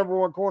use a number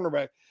 1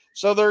 cornerback.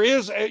 So there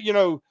is,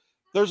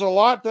 there's a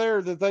lot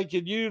there that they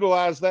could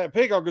utilize that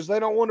pick on because they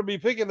don't want to be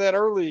picking that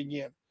early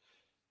again.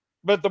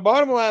 But the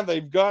bottom line,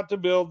 they've got to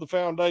build the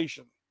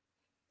foundation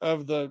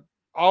of the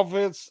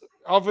offense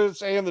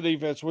and the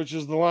defense, which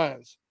is the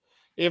lines.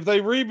 If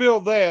they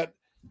rebuild that,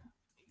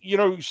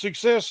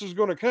 success is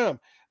going to come.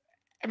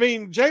 I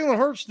mean, Jalen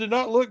Hurts did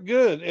not look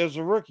good as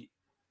a rookie.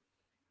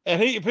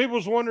 And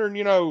people's wondering,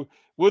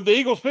 would the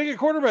Eagles pick a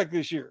quarterback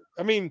this year?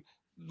 I mean,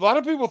 a lot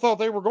of people thought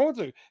they were going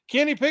to.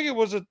 Kenny Pickett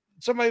was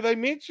somebody they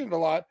mentioned a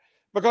lot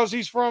because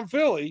he's from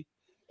Philly,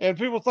 and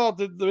people thought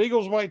that the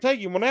Eagles might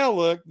take him. Well, now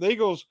look, the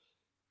Eagles,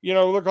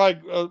 look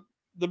like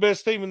the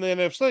best team in the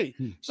NFC.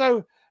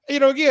 So,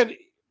 again,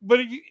 but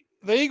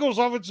the Eagles'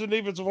 offensive and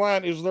defensive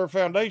line is their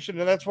foundation,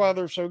 and that's why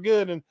they're so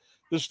good. And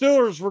the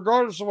Steelers,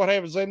 regardless of what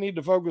happens, they need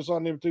to focus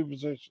on them 2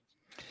 positions.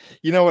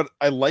 You know what?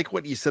 I like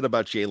what you said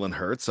about Jalen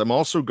Hurts. I'm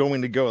also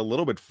going to go a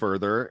little bit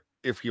further.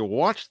 If you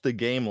watched the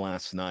game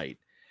last night,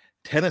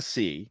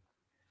 Tennessee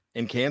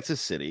and Kansas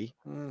City,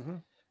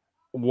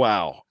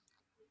 wow.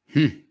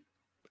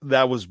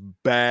 That was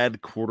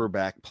bad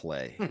quarterback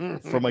play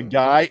from a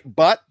guy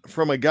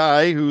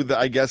who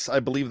I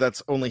believe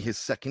that's only his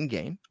 2nd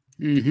game.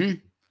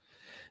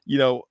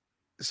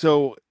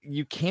 So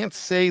you can't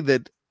say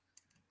that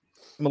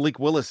Malik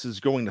Willis is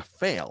going to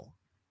fail.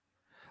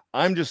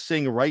 I'm just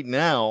saying right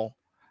now,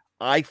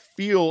 I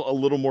feel a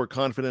little more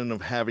confident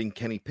of having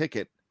Kenny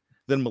Pickett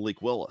than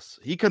Malik Willis.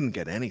 He couldn't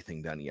get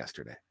anything done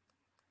yesterday.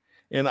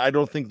 And I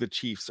don't think the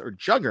Chiefs are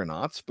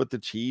juggernauts, but the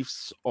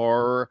Chiefs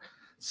are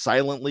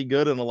silently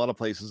good in a lot of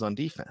places on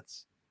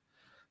defense.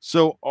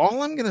 So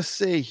all I'm going to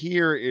say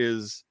here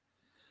is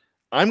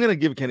I'm going to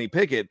give Kenny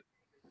Pickett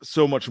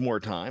so much more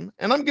time,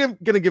 and I'm going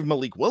to give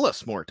Malik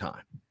Willis more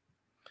time.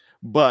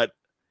 But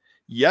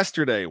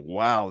yesterday,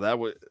 wow,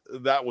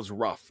 that was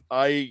rough.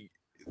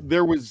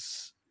 There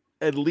was,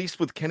 at least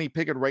with Kenny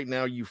Pickett right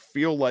now, you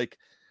feel like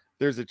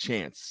there's a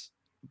chance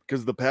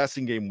because the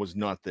passing game was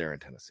not there in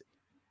Tennessee.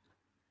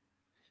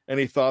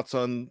 Any thoughts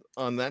on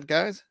that,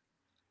 guys?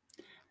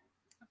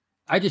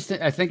 I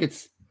think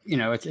it's,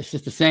 it's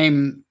just the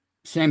same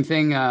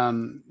thing.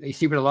 You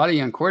see with a lot of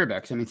young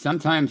quarterbacks. I mean,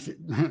 sometimes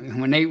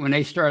when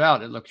they start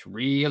out, it looks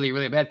really,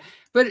 really bad.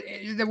 But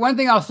the one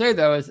thing I'll say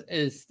though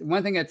is the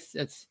one thing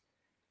that's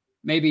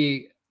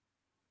maybe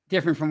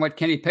different from what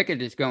Kenny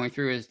Pickett is going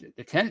through is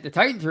the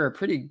Titans are a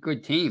pretty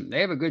good team.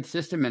 They have a good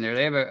system in there.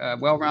 They have a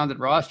well-rounded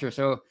roster.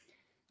 So,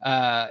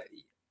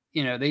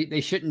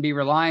 they shouldn't be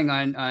relying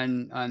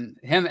on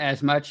him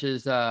as much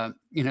as,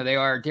 they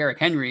are Derrick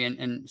Henry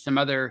and some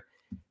other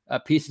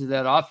pieces of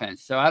that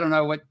offense. So I don't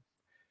know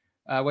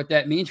what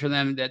that means for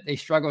them, that they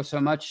struggle so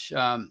much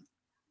on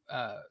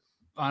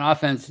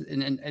offense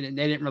and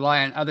they didn't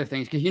rely on other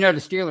things. Because, the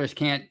Steelers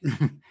can't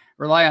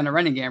rely on the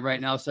running game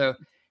right now. So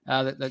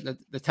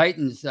the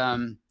Titans, I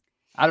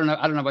don't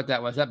know what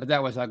that was, but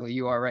that was ugly.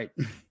 You are right.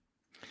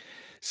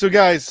 So,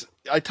 guys,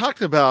 I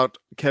talked about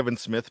Kevin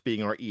Smith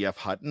being our EF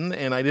Hutton,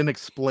 and I didn't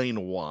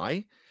explain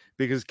why,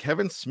 because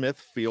Kevin Smith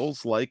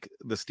feels like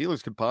the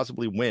Steelers could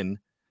possibly win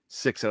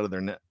 6 out of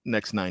their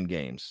next 9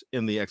 games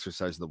in the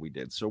exercise that we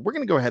did. So we're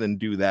going to go ahead and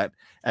do that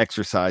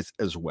exercise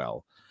as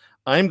well.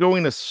 I'm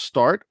going to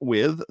start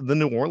with the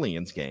New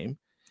Orleans game,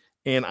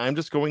 and I'm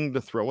just going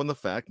to throw in the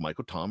fact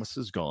Michael Thomas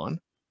is gone.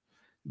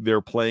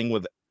 They're playing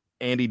with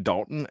Andy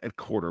Dalton at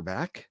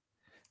quarterback.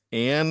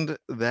 And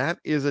that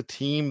is a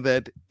team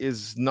that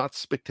is not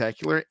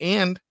spectacular,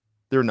 and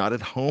they're not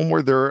at home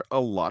where they're a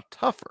lot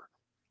tougher.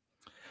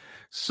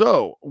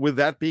 So, with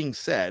that being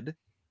said,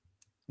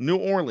 New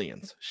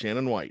Orleans,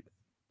 Shannon White.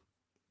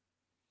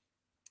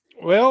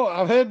 Well,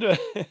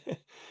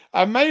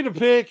 I made a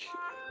pick.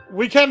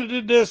 We kind of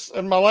did this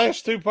in my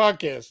last 2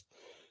 podcasts.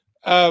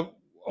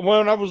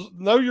 When I was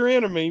Know Your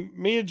Enemy,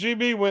 me and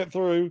GB went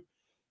through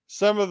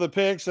some of the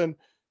picks, and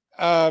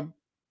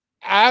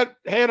I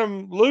had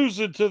them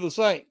losing to the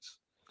Saints.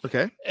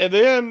 Okay. And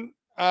then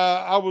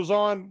I was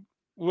on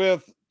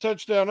with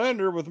Touchdown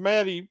Under with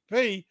Matty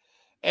P,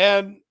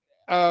 and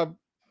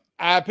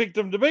I picked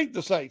them to beat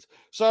the Saints.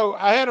 So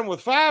I had them with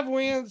 5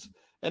 wins,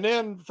 and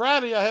then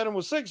Friday I had them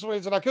with 6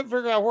 wins, and I couldn't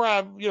figure out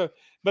where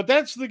but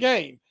that's the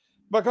game,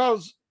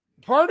 because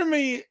part of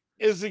me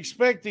is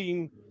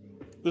expecting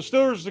the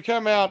Steelers to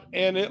come out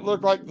and it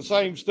looked like the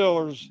same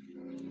Steelers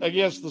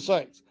against the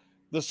Saints.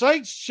 The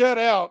Saints shut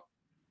out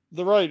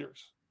the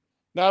Raiders.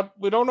 Now,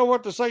 we don't know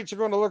what the Saints are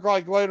going to look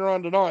like later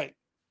on tonight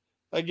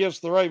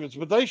against the Ravens,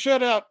 but they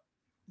shut out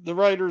the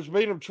Raiders,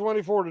 beat them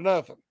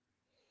 24-0.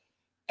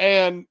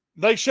 And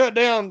they shut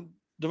down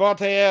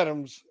Devontae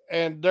Adams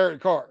and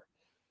Derek Carr.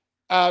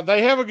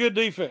 They have a good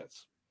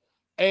defense.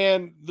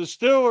 And the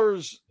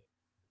Steelers,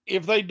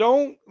 if they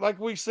don't, like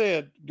we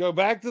said, go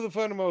back to the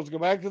fundamentals, go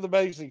back to the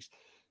basics,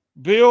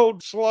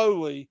 build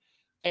slowly,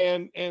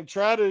 and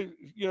try to,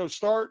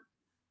 start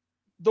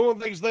doing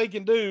things they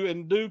can do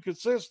and do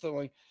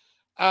consistently,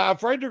 I'm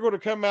afraid they're going to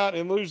come out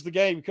and lose the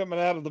game coming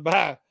out of the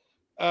bye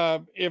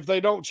if they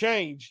don't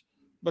change,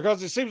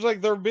 because it seems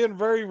like they're being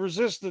very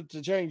resistant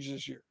to change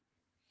this year.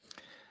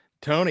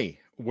 Tony,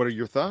 what are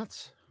your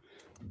thoughts?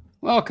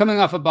 Well, coming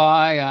off a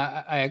bye,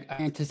 I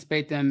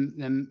anticipate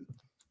them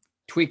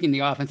tweaking the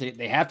offense.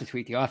 They have to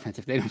tweak the offense.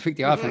 If they don't tweak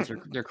the offense,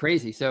 they're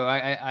crazy. So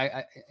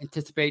I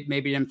anticipate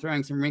maybe them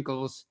throwing some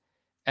wrinkles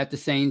at the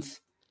Saints.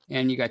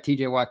 And you got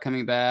TJ Watt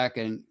coming back,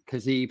 and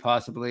Kazee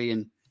possibly,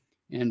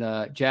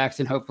 and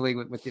Jackson hopefully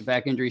with the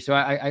back injury. So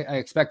I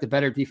expect a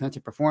better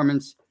defensive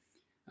performance.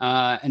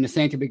 And the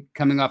Saints will be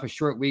coming off a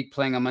short week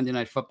playing on Monday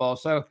Night Football.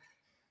 So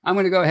I'm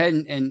going to go ahead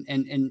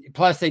and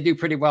plus they do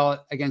pretty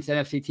well against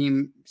NFC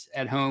teams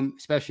at home,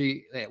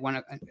 especially at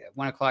 1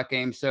 o'clock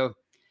games. So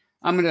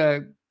I'm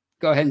going to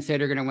go ahead and say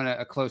they're going to win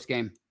a close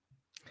game.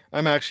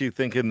 I'm actually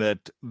thinking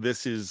that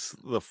this is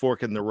the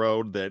fork in the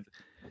road, that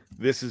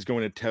this is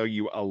going to tell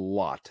you a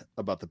lot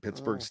about the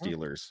Pittsburgh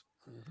Steelers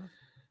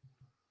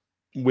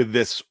with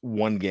this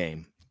one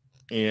game.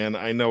 And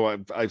I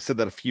know I've said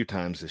that a few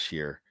times this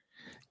year.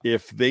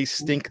 If they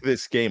stink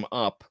this game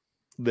up,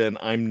 then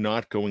I'm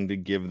not going to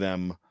give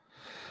them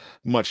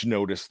much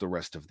notice the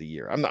rest of the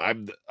year. I'm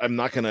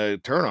not going to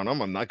turn on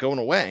them. I'm not going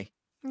away.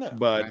 No,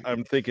 but right.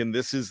 I'm thinking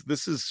this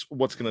is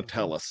what's going to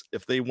tell us.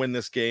 If they win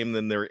this game,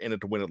 then they're in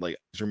it to win it. Like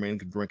Jermaine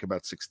could drink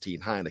about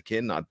 16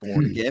 Heineken, not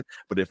born again.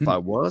 But if I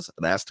was,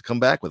 I'd ask to come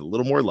back with a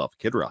little more love.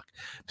 Kid Rock.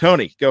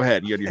 Tony, go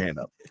ahead. You had your hand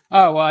up.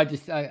 Oh, well,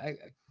 I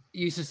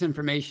use this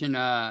information.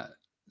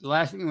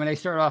 Last when they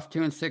started off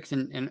 2-6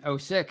 in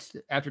 06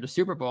 after the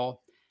Super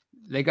Bowl,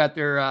 they got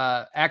their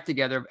act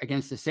together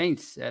against the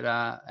Saints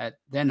at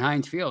then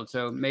Heinz Field.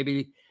 So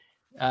maybe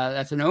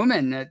that's an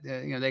omen that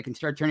they can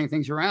start turning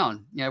things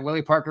around.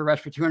 Willie Parker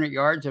rushed for 200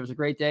 yards. It was a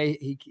great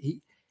day.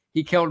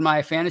 He killed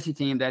my fantasy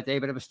team that day,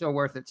 but it was still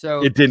worth it.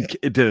 So it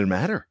didn't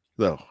matter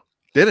though,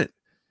 did it?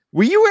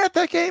 Were you at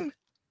that game?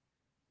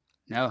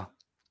 No,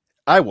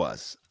 I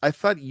was. I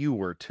thought you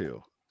were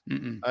too.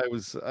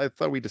 Mm-mm. I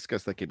thought we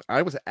discussed that game.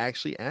 I was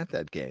actually at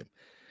that game.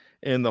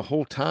 And the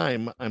whole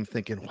time I'm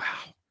thinking,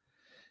 wow,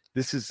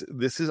 this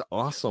is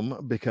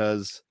awesome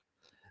because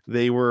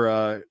they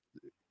were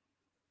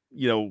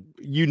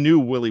you knew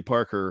Willie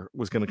Parker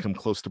was going to come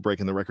close to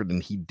breaking the record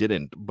and he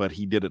didn't, but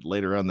he did it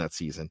later on that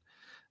season,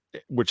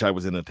 which I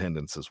was in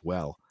attendance as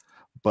well.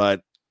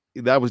 But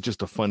that was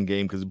just a fun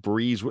game because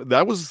Breeze,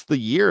 that was the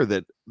year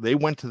that they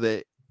went to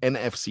the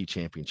NFC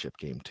Championship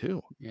game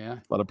too. Yeah.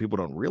 A lot of people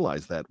don't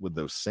realize that with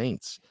those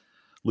Saints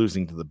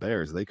losing to the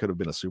Bears, they could have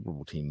been a Super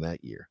Bowl team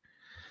that year.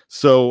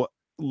 So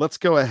let's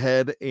go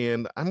ahead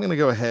and I'm going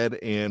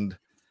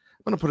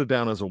to put it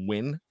down as a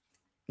win.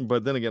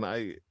 But then again,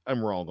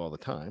 I'm wrong all the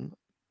time.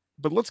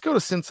 But let's go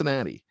to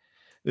Cincinnati.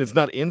 It's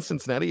not in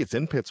Cincinnati. It's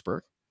in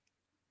Pittsburgh.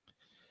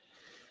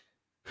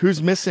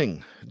 Who's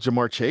missing?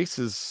 Jamar Chase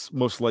is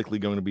most likely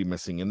going to be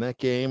missing in that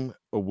game.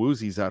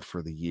 Owuzi's out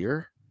for the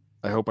year.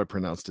 I hope I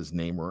pronounced his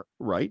name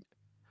right.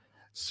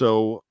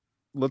 So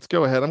let's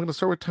go ahead. I'm going to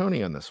start with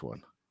Tony on this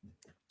one.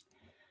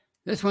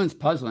 This one's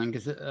puzzling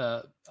because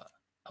a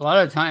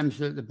lot of times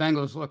the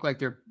Bengals look like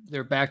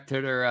they're back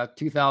to their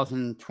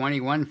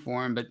 2021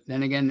 form, but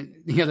then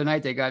again, the other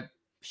night they got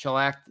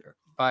shellacked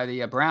by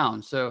the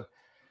Browns. So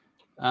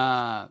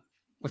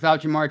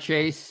without Jamar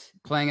Chase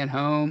playing at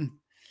home,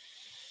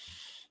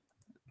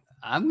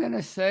 I'm going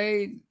to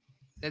say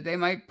that they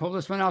might pull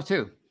this one out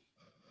too.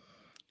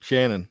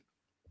 Shannon.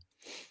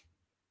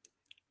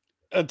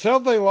 Until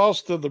they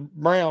lost to the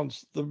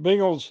Browns, the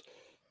Bengals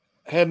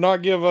had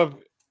not give up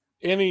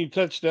any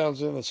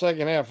touchdowns in the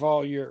second half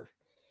all year.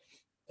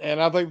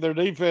 And I think their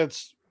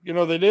defense,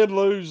 they did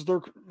lose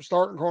their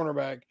starting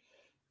cornerback,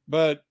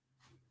 but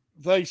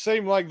they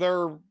seem like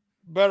they're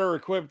better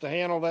equipped to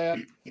handle that.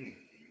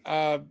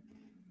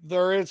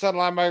 Their inside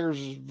linebackers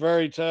is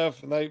very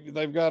tough, and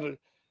they've got it.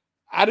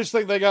 I just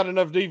think they got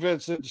enough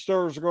defense that the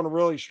Steelers are going to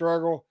really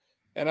struggle,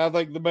 and I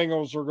think the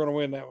Bengals are going to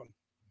win that one.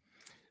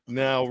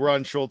 Now,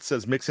 Ron Schultz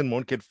says Mixon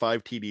won't get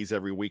 5 TDs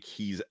every week.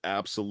 He's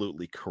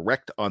absolutely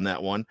correct on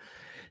that one.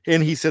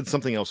 And he said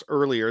something else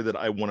earlier that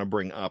I want to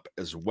bring up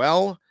as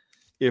well.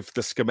 If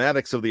the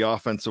schematics of the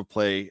offensive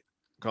play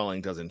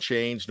calling doesn't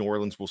change, New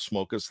Orleans will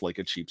smoke us like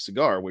a cheap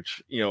cigar,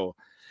 which,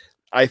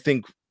 I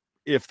think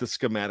if the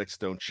schematics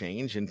don't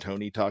change, and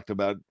Tony talked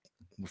about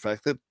the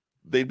fact that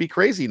they'd be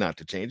crazy not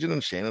to change it,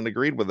 and Shannon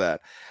agreed with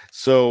that.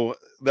 So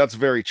that's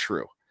very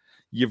true.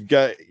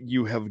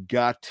 You have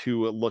got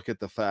to look at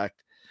the fact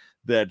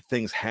that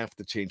things have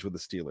to change with the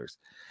Steelers.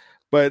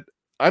 But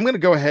I'm going to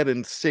go ahead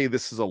and say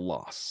this is a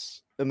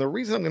loss. And the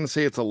reason I'm going to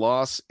say it's a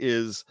loss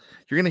is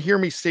you're going to hear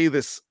me say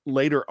this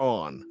later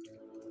on.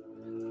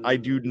 I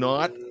do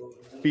not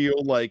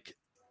feel like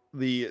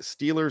the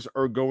Steelers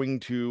are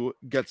going to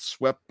get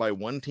swept by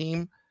one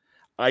team.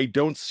 I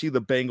don't see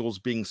the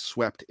Bengals being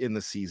swept in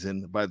the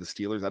season by the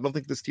Steelers. I don't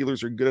think the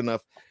Steelers are good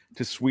enough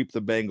to sweep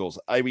the Bengals.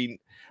 I mean,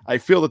 I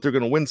feel that they're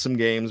going to win some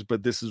games,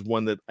 but this is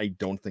one that I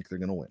don't think they're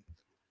going to win.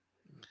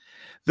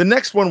 The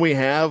next one we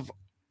have,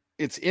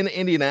 it's in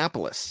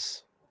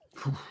Indianapolis.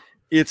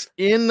 It's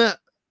in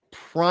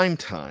prime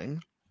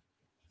time,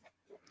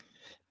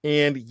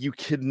 and you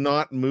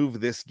cannot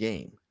move this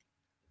game.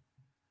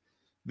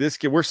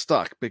 We're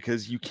stuck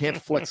because you can't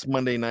flex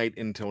Monday night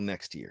until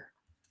next year.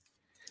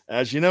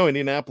 As you know,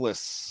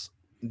 Indianapolis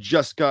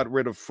just got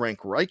rid of Frank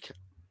Reich.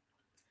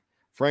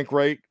 Frank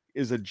Reich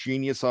is a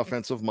genius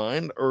offensive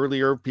mind.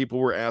 Earlier, people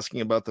were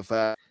asking about the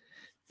fact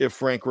if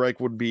Frank Reich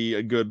would be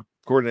a good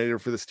coordinator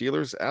for the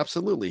Steelers.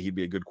 Absolutely, he'd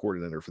be a good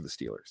coordinator for the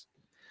Steelers.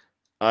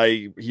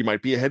 He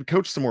might be a head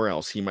coach somewhere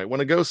else. He might want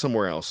to go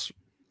somewhere else.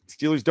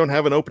 Steelers don't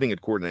have an opening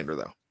at coordinator,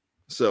 though.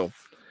 So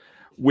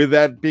with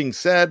that being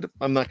said,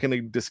 I'm not going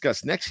to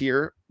discuss next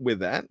year with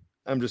that.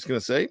 I'm just going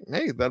to say,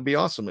 hey, that'd be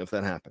awesome if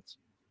that happens.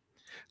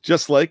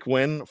 Just like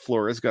when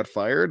Flores got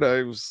fired,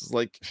 I was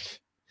like,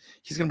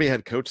 he's going to be a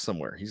head coach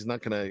somewhere. He's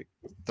not going to,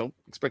 don't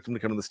expect him to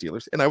come to the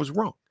Steelers. And I was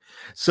wrong.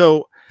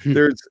 So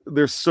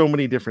there's so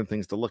many different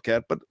things to look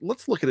at, but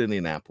let's look at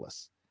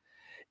Indianapolis.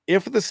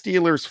 If the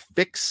Steelers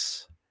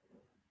fix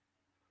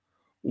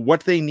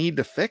what they need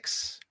to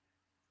fix,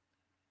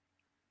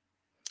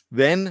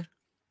 then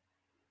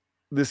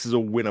this is a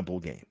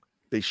winnable game.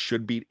 They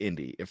should beat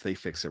Indy if they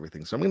fix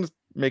everything. So I'm going to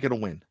make it a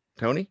win.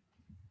 Tony?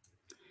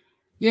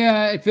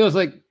 Yeah, it feels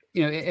like,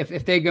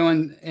 if they go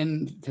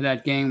into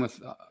that game with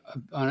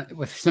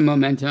some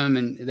momentum,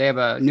 and they have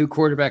a new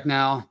quarterback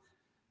now,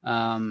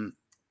 the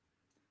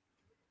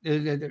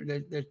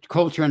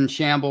culture in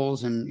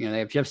shambles, and they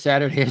have Jeff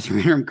Saturday as their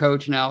interim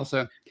coach now.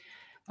 So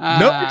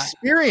no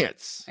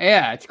experience.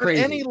 Yeah, it's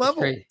crazy. At any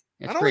level. It's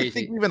I don't crazy.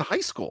 think even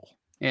high school.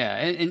 Yeah,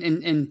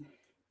 and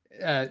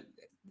that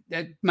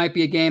might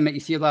be a game that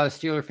you see a lot of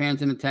Steeler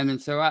fans in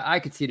attendance. So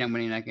I could see them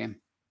winning that game.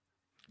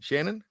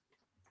 Shannon?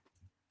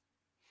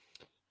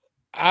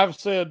 I've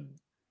said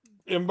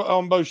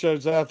on both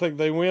shows that I think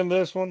they win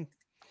this one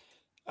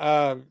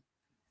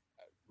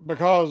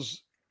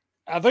because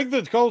I think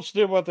the Colts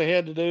did what they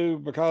had to do,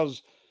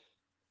 because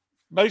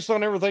based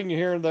on everything you're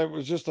hearing, that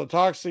was just a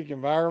toxic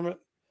environment.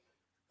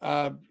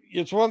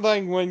 it's one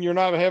thing when you're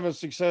not having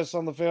success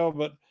on the field,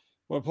 but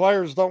when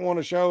players don't want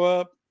to show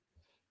up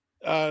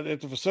at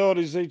the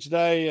facilities each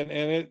day, and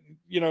it,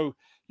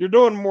 you're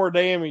doing more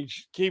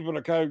damage keeping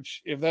a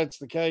coach if that's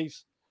the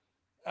case.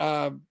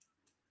 I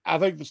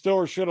think the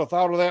Steelers should have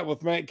thought of that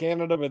with Matt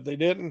Canada, but they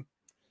didn't.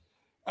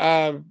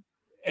 And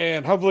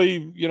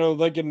hopefully,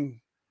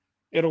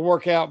 it'll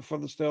work out for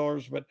the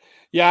Steelers. But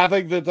yeah, I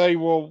think that they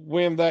will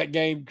win that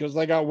game because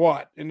they got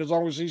Watt, and as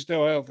long as he's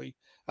still healthy,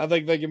 I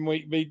think they can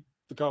beat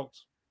the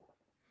Colts.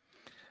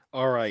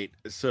 All right,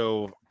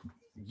 so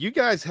you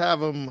guys have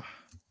them.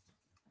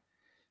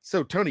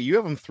 So Tony, you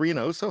have them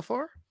 3-0 so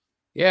far.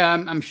 Yeah,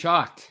 I'm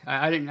shocked.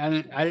 I didn't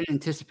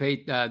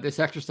anticipate this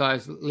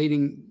exercise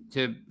leading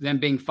to them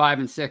being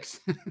 5-6.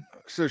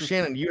 So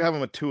Shannon, you have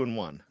them at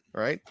 2-1,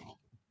 right?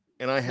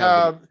 And I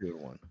have them at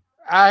 2-1.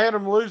 I had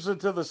them losing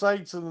to the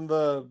Saints and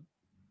the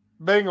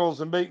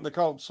Bengals and beating the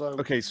Colts. So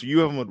okay, so you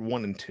have them at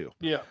 1-2.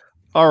 Yeah.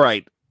 All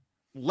right,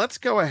 let's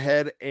go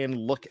ahead and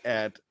look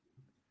at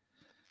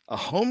a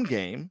home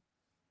game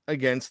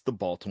against the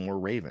Baltimore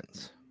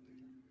Ravens.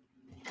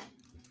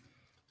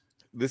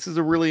 This is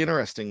a really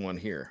interesting one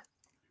here.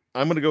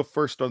 I'm going to go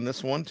first on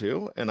this one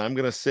too, and I'm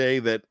going to say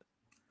that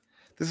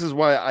this is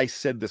why I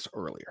said this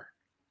earlier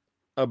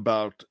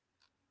about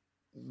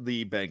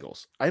the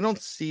Bengals. I don't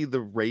see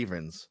the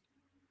Ravens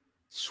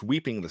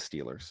sweeping the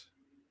Steelers.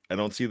 I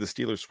don't see the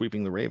Steelers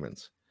sweeping the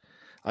Ravens.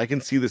 I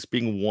can see this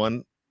being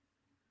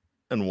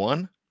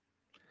 1-1,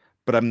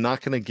 but I'm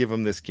not going to give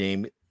them this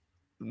game.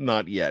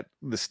 Not yet.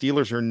 The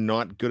Steelers are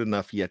not good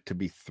enough yet to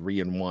be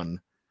 3-1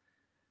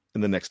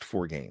 in the next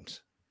 4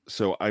 games.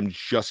 So I'm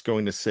just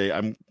going to say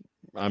I'm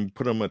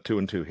putting them at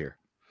 2-2 here.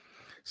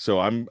 So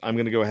I'm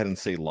going to go ahead and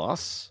say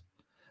loss.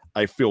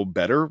 I feel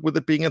better with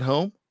it being at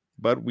home,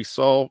 but we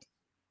saw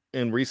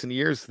in recent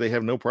years they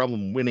have no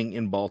problem winning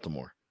in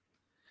Baltimore.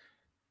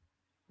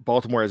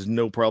 Baltimore has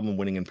no problem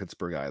winning in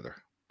Pittsburgh either.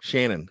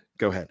 Shannon,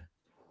 go ahead.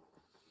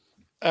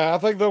 I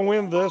think they'll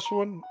win this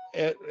one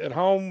at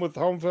home with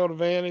home field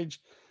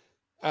advantage.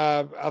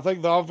 I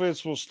think the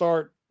offense will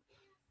start,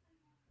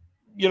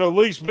 at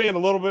least being a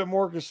little bit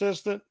more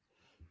consistent.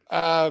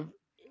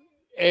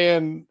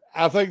 And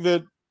I think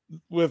that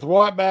with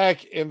Watt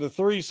back and the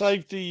 3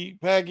 safety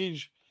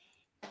package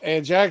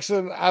and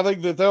Jackson, I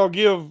think that they'll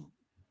give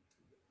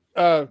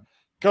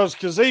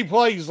because he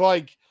plays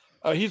like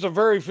he's a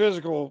very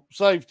physical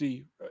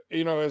safety,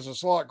 as a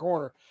slot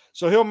corner.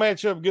 So he'll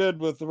match up good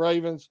with the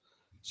Ravens.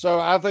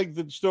 So I think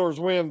the Steelers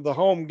win the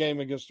home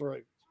game against the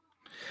Ravens.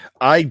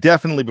 I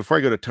definitely, before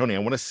I go to Tony, I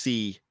want to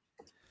see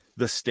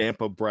the stamp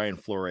of Brian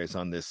Flores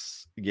on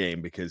this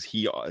game because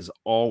he has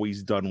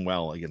always done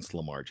well against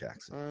Lamar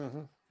Jackson. Mm-hmm.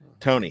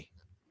 Tony.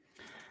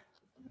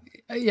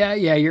 Yeah,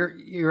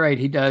 you're right.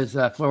 He does.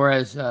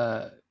 Flores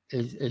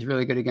is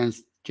really good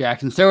against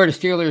Jackson. So are the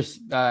Steelers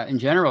in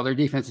general. Their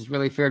defense has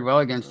really fared well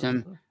against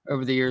him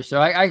over the years.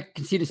 So I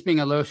can see this being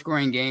a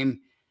low-scoring game,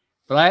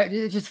 but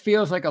it just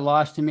feels like a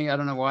loss to me. I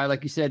don't know why.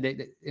 Like you said,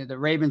 the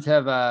Ravens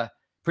have a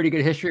pretty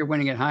good history of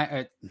winning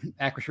at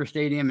Acrisure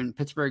Stadium, and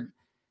Pittsburgh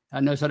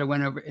knows how to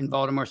win over in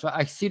Baltimore. So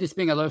I see this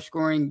being a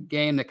low-scoring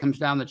game that comes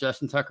down to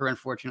Justin Tucker,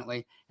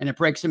 unfortunately, and it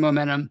breaks the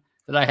momentum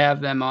that I have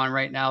them on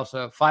right now.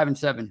 So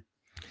 5-7.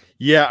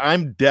 Yeah,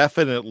 I'm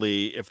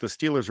definitely, if the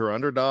Steelers are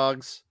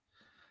underdogs,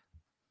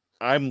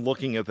 I'm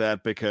looking at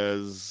that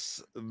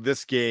because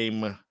this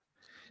game,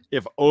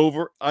 if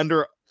over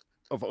under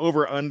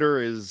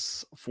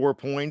is 4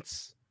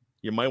 points,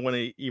 you might want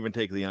to even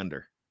take the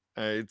under.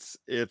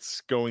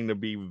 It's going to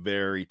be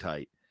very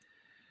tight.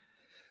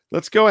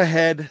 Let's go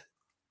ahead.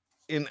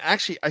 And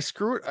actually,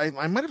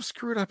 I might have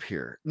screwed up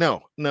here.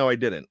 No, I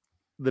didn't.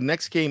 The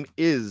next game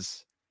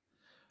is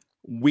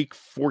week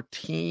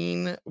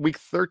 13.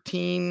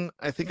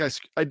 I think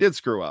I did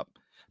screw up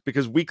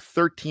because week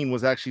 13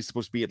 was actually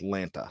supposed to be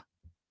Atlanta.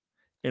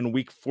 In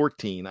week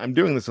 14, I'm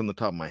doing this on the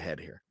top of my head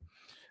here.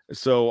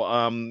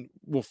 So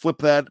we'll flip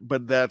that,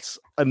 but that's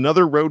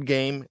another road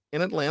game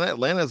in Atlanta.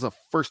 Atlanta is a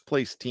first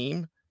place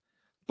team,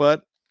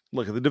 but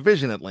look at the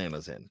division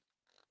Atlanta's in.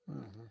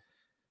 Mm-hmm.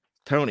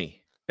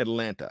 Tony,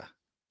 Atlanta.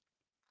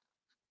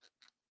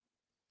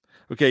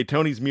 Okay,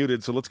 Tony's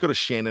muted, so let's go to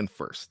Shannon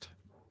first.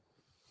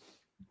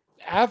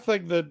 I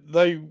think that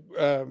they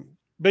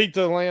beat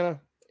Atlanta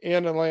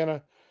in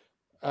Atlanta.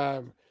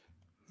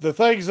 The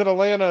things that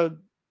Atlanta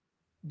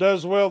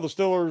does well, the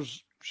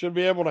Steelers should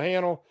be able to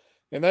handle,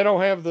 and they don't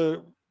have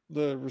the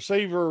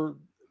receiver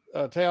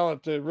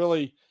talent to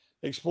really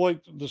exploit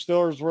the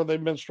Steelers where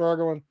they've been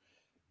struggling.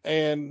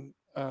 And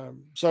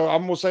so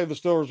I'm going to say the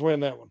Steelers win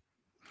that one.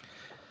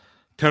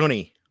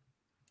 Tony.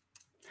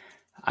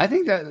 I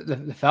think that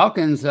the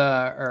Falcons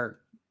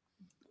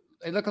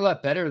they look a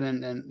lot better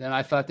than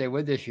I thought they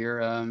would this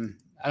year. I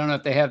don't know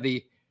if they have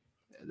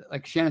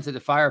like Shannon said, the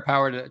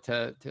firepower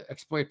to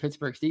exploit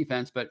Pittsburgh's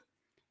defense, but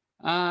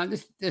I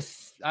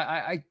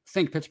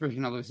think Pittsburgh's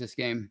going to lose this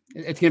game.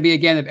 It's going to be a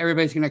game that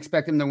everybody's going to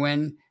expect them to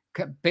win,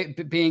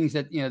 being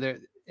that they're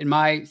in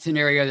my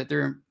scenario that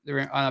they're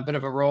on a bit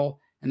of a roll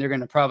and they're going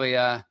to probably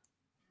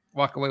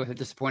walk away with a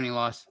disappointing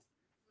loss.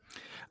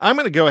 I'm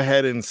going to go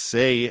ahead and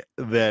say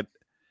that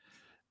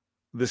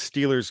the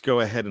Steelers go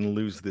ahead and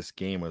lose this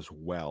game as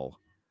well.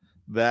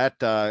 That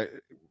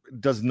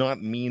does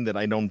not mean that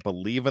I don't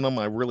believe in them.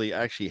 I really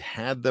actually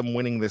had them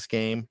winning this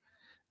game.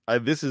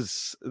 This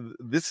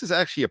is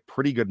actually a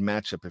pretty good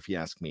matchup, if you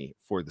ask me,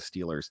 for the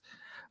Steelers.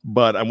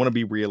 But I want to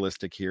be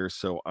realistic here,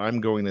 so I'm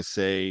going to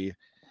say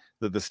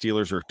that the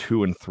Steelers are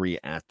 2-3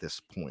 at this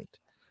point.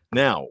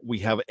 Now we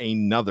have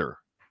another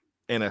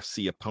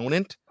NFC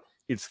opponent.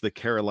 It's the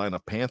Carolina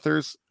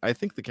Panthers. I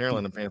think the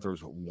Carolina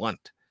Panthers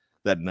want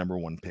that number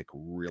 1 pick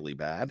really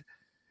bad,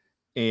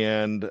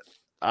 and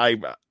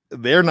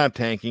they're not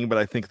tanking, but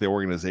I think the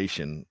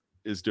organization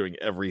is doing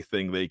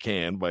everything they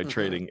can by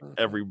trading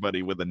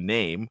everybody with a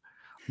name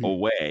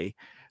away.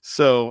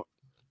 So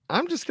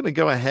I'm just going to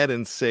go ahead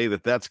and say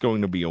that that's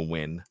going to be a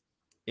win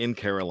in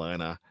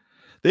Carolina.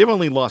 They've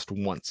only lost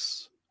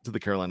once to the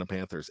Carolina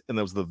Panthers, and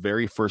that was the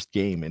very first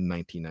game in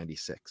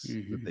 1996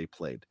 that they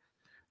played.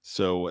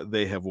 So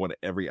they have won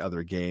every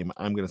other game.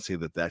 I'm going to say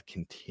that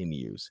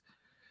continues.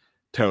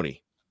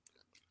 Tony.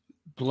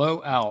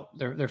 Blowout.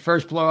 Their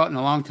first blowout in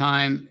a long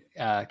time.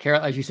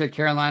 As you said,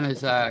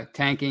 Carolina's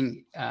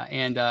tanking,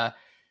 and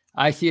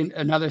I see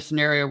another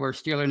scenario where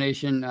Steeler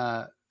Nation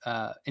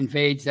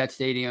invades that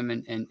stadium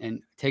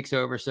and takes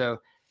over. So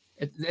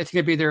it's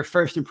going to be their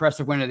first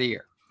impressive win of the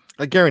year.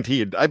 I guarantee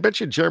you. I bet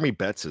you Jeremy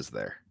Betts is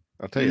there.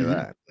 I'll tell you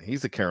that.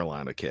 He's a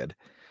Carolina kid.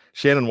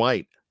 Shannon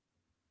White.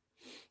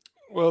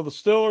 Well, the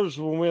Steelers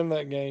will win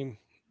that game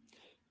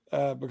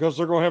because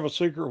they're going to have a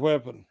secret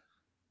weapon.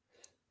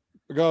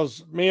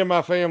 Because me and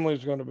my family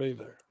is going to be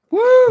there.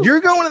 Woo! You're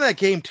going to that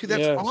game too.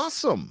 That's Yes.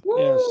 awesome.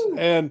 Yes,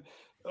 and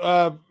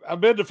I've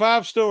been to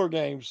 5 Steeler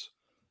games,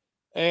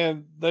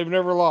 and they've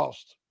never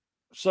lost.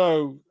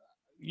 So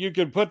you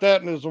could put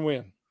that in as a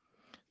win.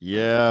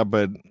 Yeah,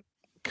 but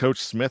Coach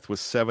Smith was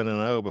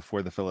 7-0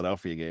 before the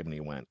Philadelphia game, and he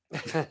went.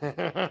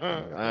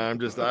 I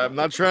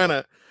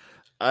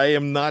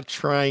am not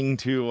trying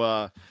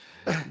to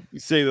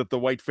say that the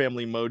White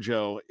family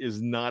mojo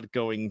is not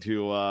going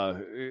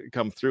to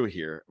come through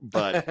here,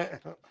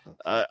 but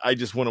I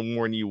just want to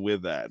warn you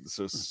with that.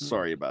 So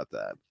sorry about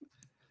that.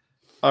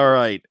 All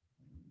right.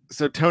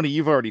 So Tony,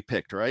 you've already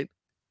picked, right?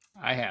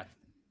 I have.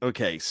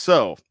 Okay.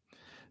 So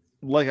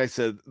like I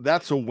said,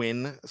 that's a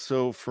win.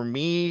 So for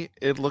me,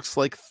 it looks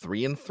like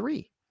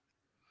 3-3.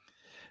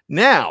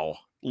 Now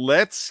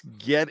let's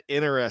get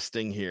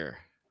interesting here.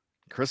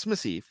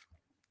 Christmas Eve,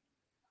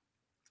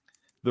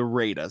 the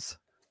Raiders,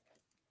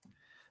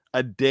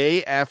 a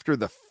day after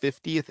the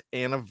 50th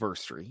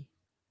anniversary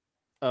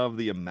of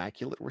the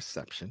Immaculate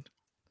Reception,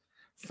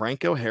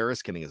 Franco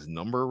Harris getting his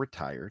number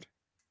retired.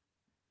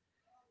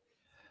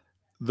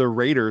 The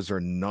Raiders are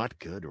not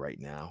good right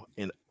now,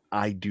 and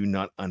I do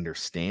not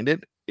understand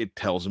it. It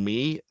tells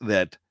me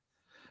that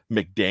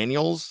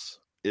McDaniels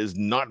is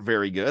not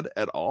very good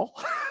at all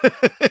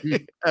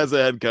as a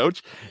head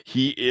coach.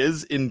 He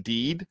is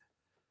indeed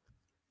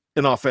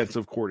an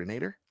offensive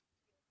coordinator.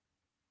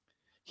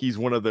 He's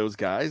one of those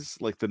guys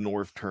like the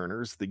Norv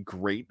Turners, the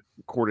great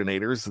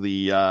coordinators,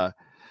 the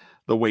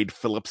Wade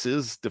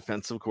Phillipses,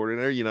 defensive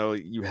coordinator. You know,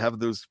 you have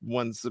those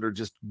ones that are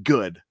just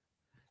good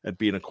at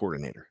being a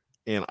coordinator.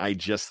 And I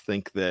just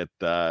think that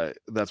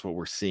that's what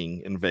we're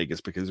seeing in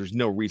Vegas, because there's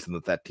no reason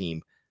that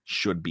team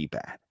should be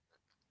bad.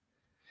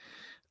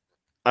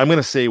 I'm going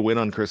to say win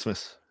on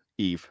Christmas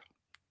Eve.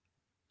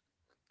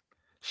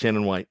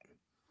 Shannon White.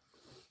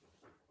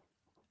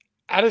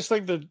 I just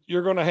think that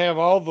you're going to have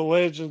all the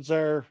legends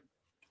there.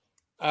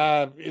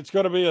 It's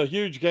going to be a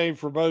huge game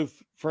for both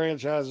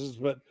franchises,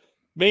 but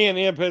being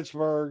in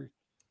Pittsburgh,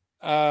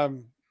 I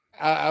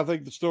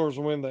think the Steelers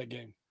will win that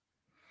game.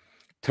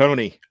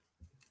 Tony.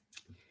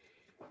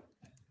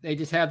 They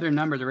just have their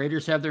number. The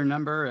Raiders have their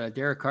number.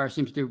 Derek Carr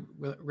seems to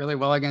do really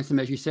well against them.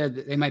 As you said,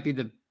 they might be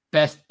the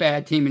best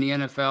bad team in the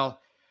NFL.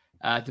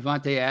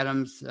 Devontae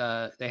Adams,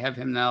 they have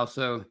him now.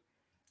 So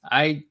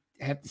I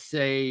have to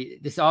say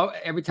this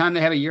every time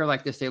they have a year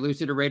like this, they lose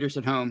to the Raiders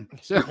at home.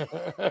 So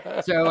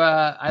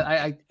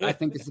I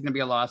think this is going to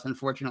be a loss,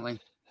 unfortunately.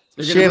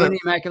 They're going to win the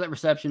Immaculate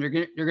Reception. They're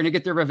going to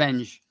get their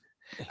revenge.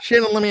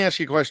 Shannon, let me ask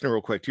you a question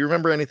real quick. Do you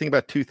remember anything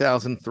about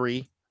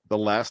 2003, the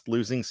last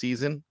losing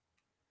season?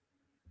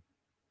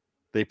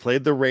 They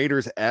played the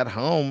Raiders at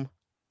home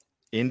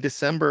in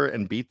December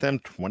and beat them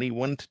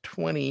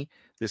 21-20.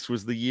 This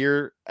was the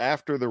year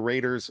after the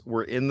Raiders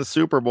were in the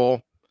Super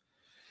Bowl.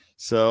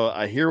 So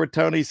I hear what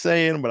Tony's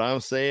saying, but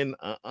I'm saying,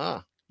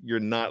 you're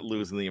not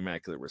losing the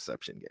Immaculate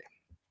Reception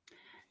game.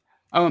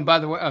 Oh, and by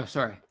the way,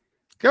 sorry.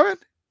 Go ahead.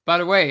 By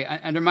the way,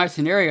 under my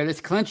scenario,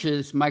 this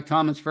clinches Mike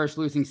Tomlin's first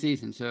losing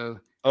season. So.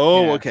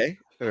 Okay.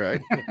 All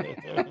right.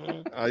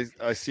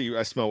 I see.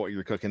 I smell what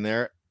you're cooking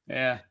there.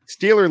 Yeah.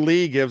 Steeler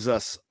Lee gives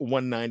us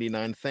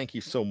 $1.99. Thank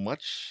you so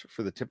much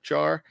for the tip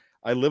jar.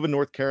 I live in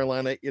North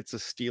Carolina. It's a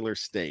Steeler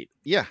state.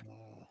 Yeah.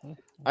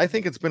 I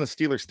think it's been a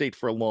Steeler state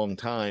for a long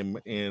time.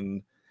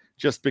 And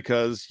just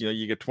because,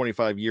 you get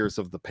 25 years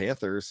of the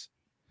Panthers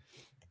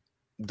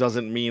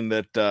doesn't mean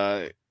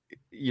that,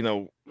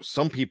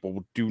 some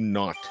people do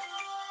not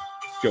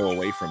go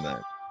away from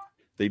that.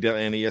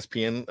 And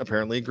ESPN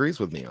apparently agrees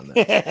with me on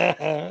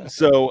that.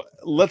 So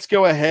let's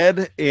go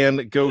ahead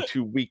and go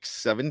to week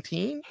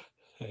 17.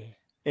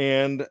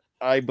 And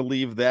I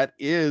believe that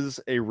is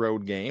a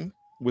road game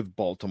with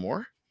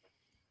Baltimore.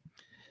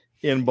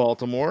 In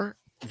Baltimore,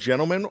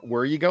 gentlemen,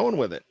 where are you going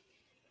with it?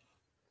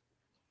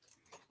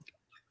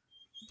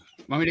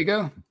 Want me to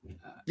go?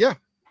 Yeah.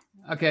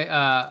 Okay.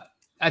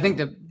 I think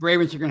the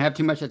Ravens are going to have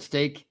too much at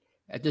stake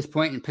at this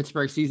point in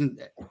Pittsburgh's season.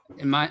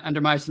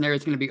 Under my scenario,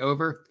 it's going to be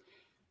over.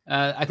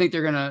 I think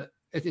they're going to.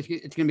 It's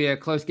going to be a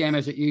close game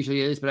as it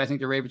usually is, but I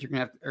think the Ravens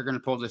are going to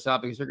pull this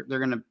out because they're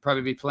going to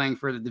probably be playing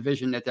for the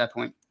division at that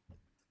point.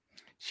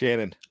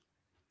 Shannon,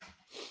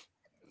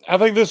 I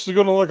think this is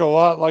going to look a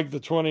lot like the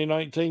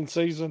 2019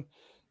 season.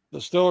 The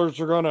Steelers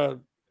are going to,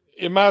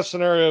 in my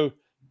scenario,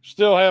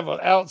 still have an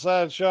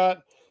outside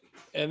shot,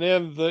 and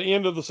then the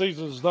end of the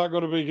season is not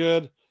going to be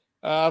good.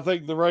 I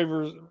think the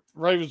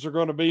Ravens are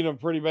going to beat them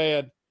pretty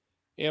bad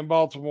in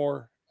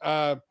Baltimore,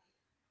 and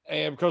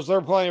because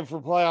they're playing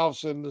for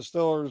playoffs, and the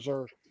Steelers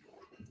are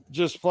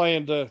just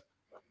playing to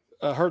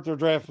hurt their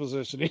draft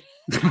positioning.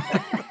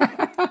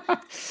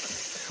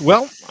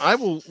 well,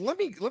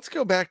 let's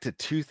go back to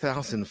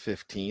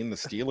 2015. The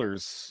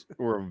Steelers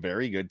were a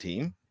very good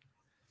team.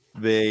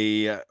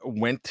 They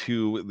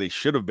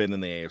should have been in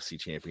the AFC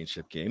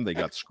Championship game. They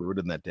got screwed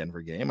in that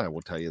Denver game. I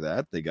will tell you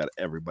that. They got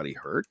everybody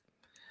hurt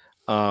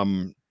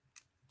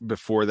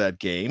before that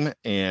game.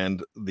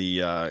 And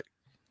the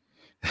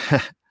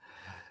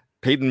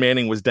Peyton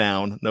Manning was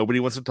down. Nobody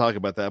wants to talk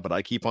about that, but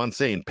I keep on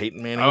saying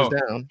Peyton Manning was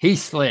down. He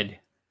slid.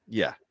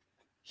 Yeah,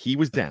 he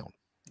was down.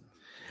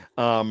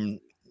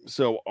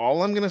 So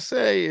all I'm going to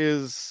say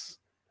is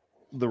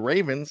the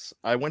Ravens,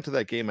 I went to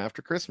that game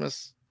after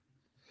Christmas.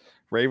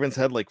 Ravens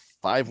had like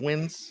 4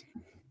 wins.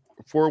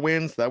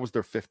 That was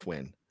their 5th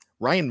win.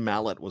 Ryan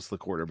Mallett was the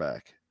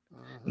quarterback,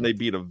 and they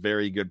beat a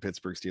very good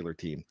Pittsburgh Steelers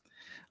team.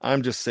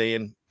 I'm just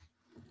saying,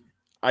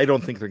 I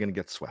don't think they're going to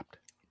get swept.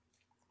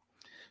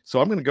 So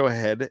I'm going to go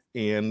ahead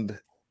and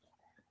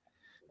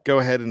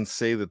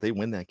say that they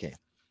win that game.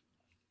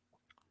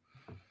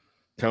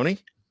 Tony,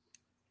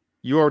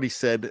 you already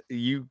said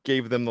you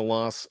gave them the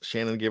loss.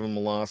 Shannon gave them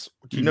the loss.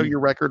 Do you know your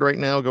record right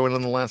now going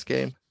in the last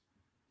game?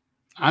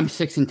 I'm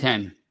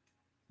 6-10.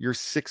 You're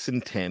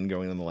 6-10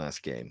 going in the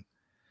last game.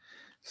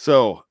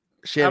 So,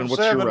 Shannon,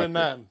 what's your record?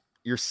 7-9.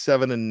 You're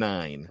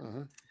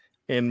 7-9.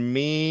 And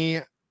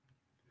me,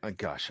 oh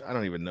gosh, I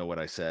don't even know what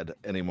I said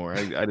anymore.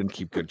 I didn't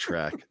keep good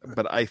track.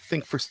 But I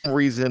think for some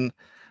reason,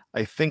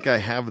 I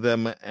have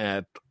them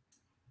at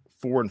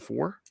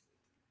 4-4.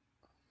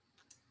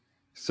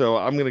 So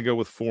I'm going to go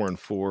with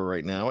 4-4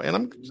 right now. And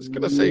I'm just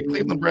going to say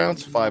Cleveland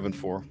Browns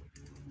 5-4.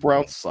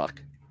 Browns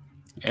suck.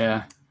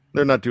 Yeah.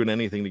 They're not doing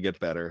anything to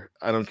get better.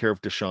 I don't care if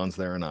Deshaun's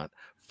there or not.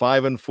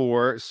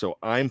 5-4. So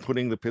I'm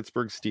putting the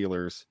Pittsburgh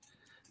Steelers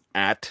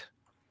at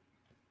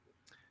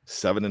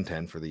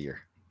 7-10 for the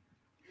year.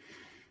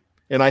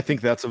 And I think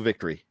that's a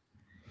victory.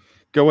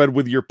 Go ahead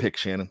with your pick,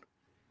 Shannon.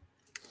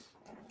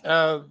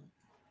 The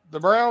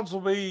Browns will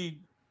be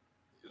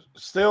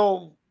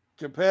still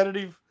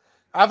competitive.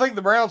 I think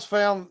the Browns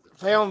found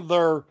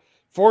their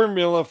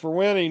formula for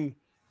winning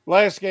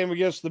last game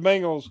against the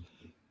Bengals.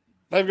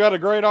 They've got a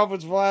great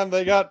offensive line.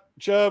 They got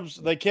Chubbs.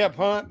 They kept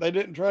Hunt. They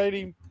didn't trade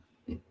him.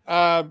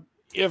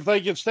 If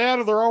they can stay out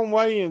of their own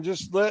way and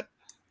just let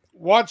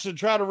Watson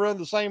try to run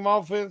the same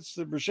offense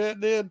that Brissett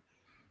did,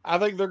 I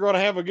think they're going to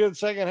have a good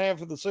second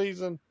half of the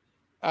season.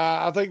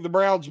 I think the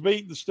Browns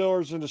beat the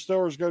Steelers, and the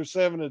Steelers go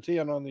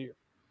 7-10 on the year.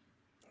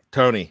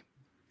 Tony.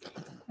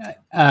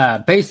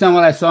 Based on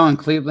what I saw in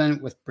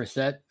Cleveland with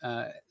Brissett,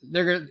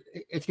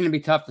 it's going to be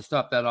tough to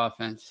stop that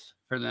offense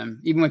for them,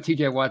 even with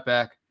TJ Watt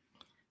back.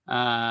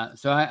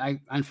 So I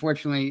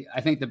unfortunately,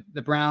 I think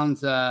the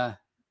Browns are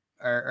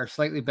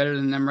slightly better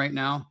than them right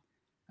now.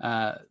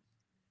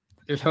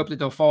 There's hope that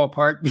they'll fall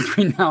apart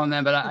between now and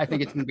then, but I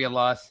think it's going to be a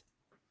loss.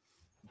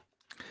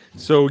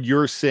 So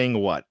you're saying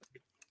what?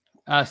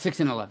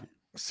 6-11.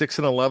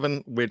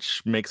 6-11,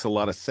 which makes a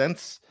lot of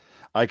sense.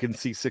 I can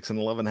see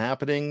 6-11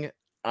 happening.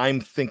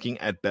 I'm thinking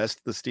at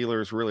best the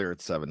Steelers really are at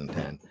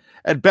 7-10.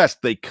 At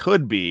best, they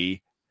could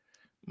be.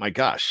 My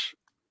gosh,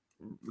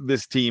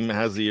 this team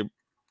has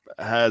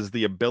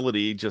the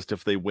ability, just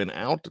if they win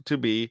out, to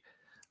be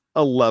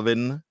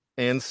 11-6,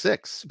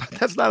 but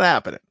that's not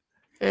happening,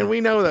 and we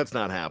know that's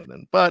not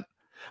happening. But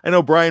I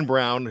know Brian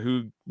Brown,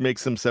 who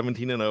makes them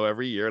 17-0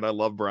 every year, and I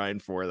love Brian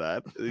for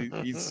that.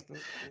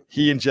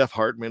 He and Jeff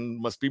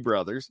Hartman must be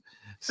brothers.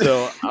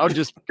 So I'll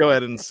just go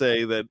ahead and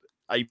say that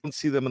I don't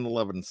see them in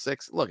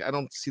 11-6. Look, I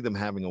don't see them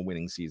having a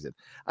winning season.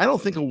 I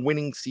don't think a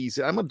winning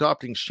season. I'm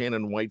adopting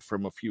Shannon White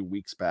from a few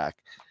weeks back,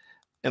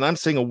 and I'm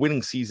saying a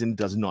winning season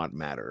does not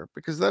matter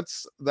because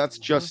that's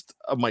just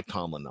a Mike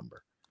Tomlin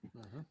number.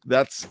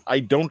 I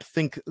don't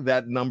think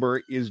that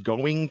number is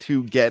going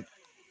to get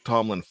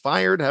Tomlin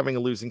fired having a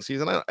losing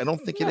season. I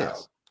don't think it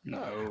is.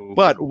 No.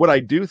 But what I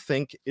do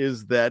think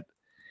is that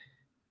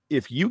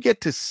if you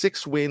get to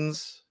 6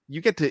 wins,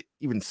 you get to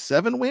even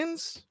 7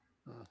 wins,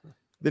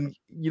 then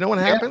you know what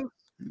happens?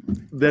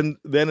 Then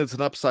it's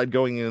an upside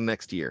going into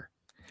next year.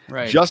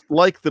 Right. Just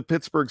like the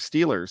Pittsburgh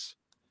Steelers.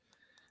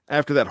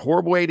 After that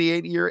horrible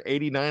 88 year,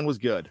 89 was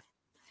good.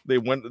 They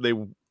went to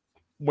the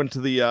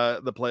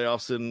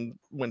playoffs and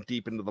went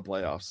deep into the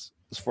playoffs,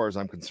 as far as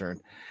I'm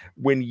concerned.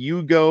 When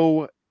you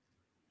look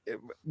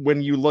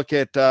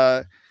at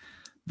the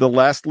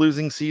last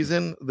losing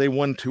season, they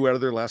won 2 out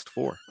of their last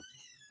 4.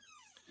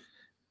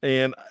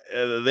 And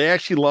they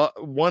actually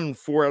won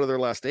 4 out of their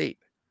last 8.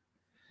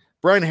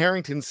 Brian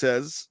Harrington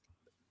says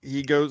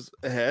he goes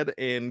ahead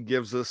and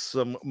gives us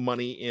some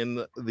money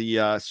in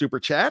the super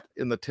chat,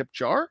 in the tip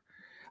jar.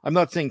 I'm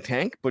not saying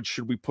tank, but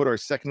should we put our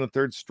second and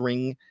third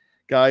string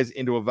guys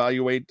into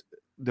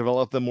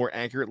develop them more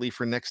accurately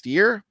for next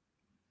year?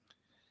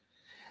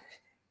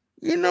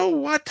 You know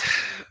what?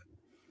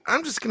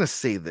 I'm just going to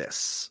say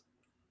this.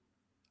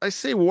 I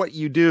say what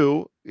you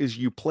do is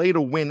you play to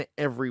win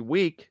every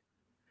week.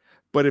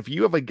 But if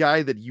you have a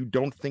guy that you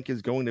don't think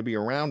is going to be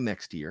around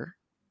next year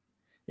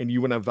and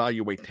you want to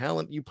evaluate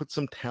talent, you put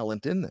some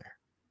talent in there.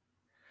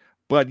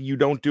 But you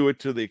don't do it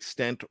to the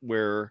extent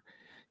where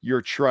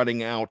you're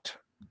trotting out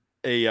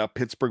a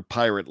Pittsburgh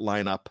Pirate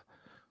lineup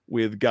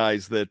with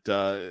guys that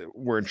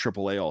were in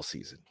AAA all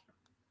season.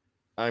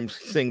 I'm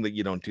saying that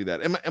you don't do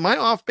that. Am I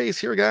off base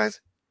here, guys?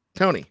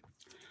 Tony?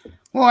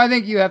 Well, I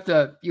think you have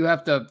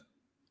to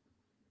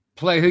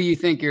play who you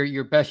think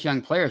your best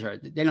young players are.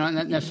 They don't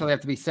necessarily have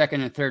to be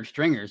second and third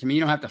stringers. I mean,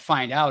 you don't have to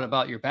find out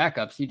about your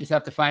backups. You just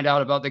have to find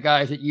out about the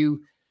guys that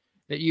you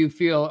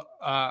feel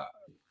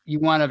you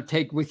want to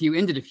take with you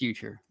into the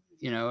future.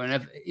 So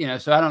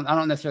I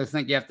don't necessarily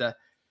think you have to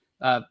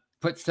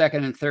put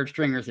second and third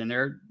stringers in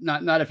there.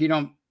 Not if you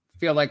don't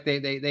feel like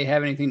they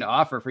have anything to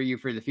offer for you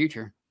for the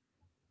future.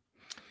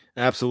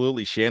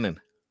 Absolutely.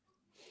 Shannon?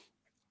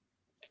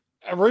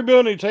 A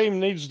rebuilding team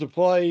needs to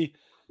play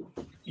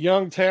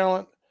young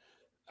talent,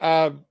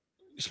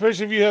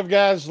 especially if you have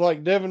guys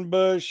like Devin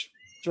Bush,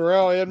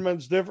 Terrell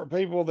Edmonds, different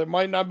people that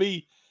might not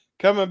be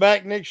coming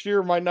back next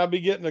year, might not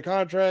be getting a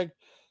contract.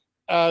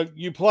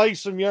 You play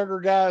some younger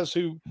guys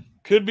who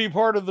could be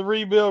part of the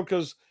rebuild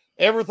because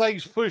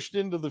everything's pushed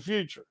into the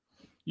future.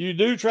 You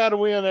do try to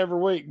win every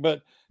week,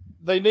 but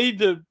they need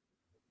to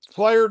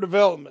player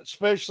development,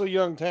 especially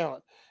young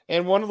talent.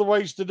 And one of the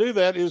ways to do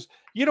that is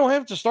you don't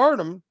have to start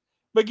them,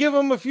 but give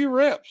them a few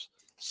reps.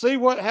 See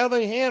how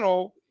they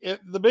handle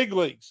the big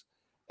leagues.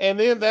 And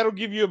then that'll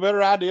give you a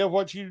better idea of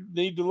what you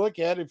need to look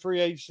at in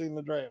free agency in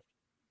the draft.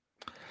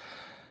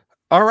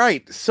 All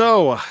right.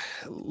 So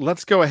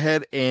let's go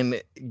ahead and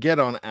get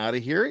on out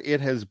of here. It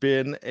has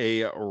been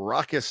a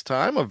raucous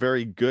time, a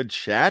very good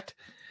chat.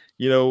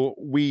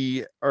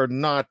 We are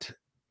not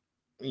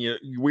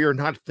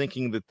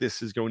thinking that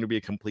this is going to be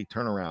a complete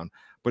turnaround,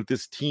 but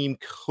this team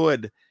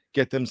could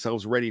get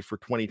themselves ready for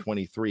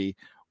 2023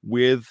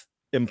 with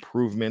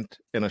improvement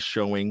and a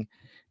showing.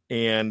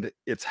 And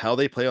it's how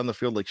they play on the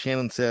field, like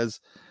Shannon says,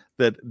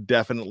 that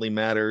definitely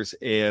matters.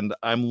 And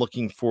I'm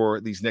looking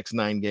for these next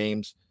 9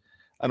 games.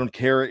 I don't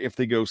care if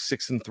they go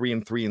 6-3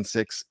 and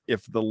 3-6.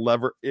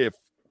 If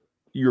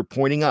you're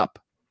pointing up,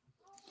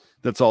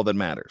 that's all that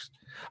matters.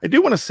 I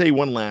do want to say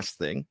one last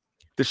thing.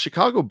 The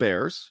Chicago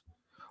Bears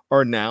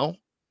are now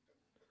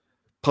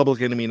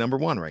public enemy number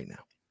 1 right now.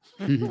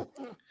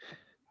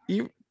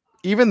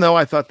 Even though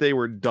I thought they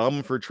were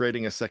dumb for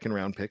trading a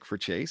second-round pick for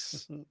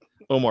Chase,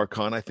 Omar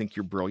Khan, I think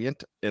you're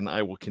brilliant, and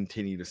I will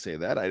continue to say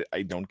that.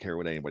 I don't care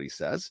what anybody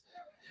says.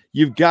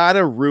 You've got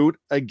to root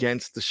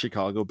against the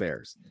Chicago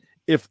Bears.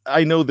 If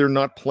I know they're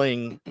not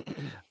playing,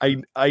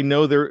 I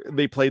know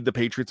they played the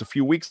Patriots a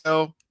few weeks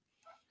ago.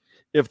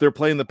 If they were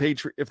playing the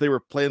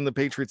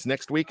Patriots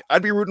next week,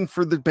 I'd be rooting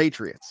for the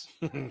Patriots.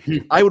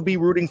 I would be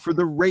rooting for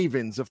the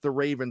Ravens if the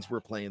Ravens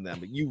were playing them.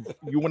 But you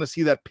want to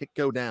see that pick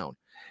go down.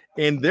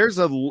 And there's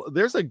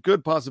a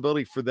good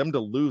possibility for them to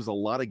lose a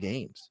lot of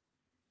games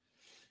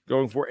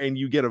going for, and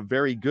you get a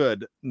very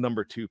good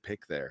number 2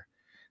 pick there.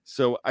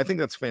 So I think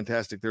that's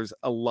fantastic. There's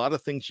a lot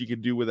of things you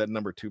could do with that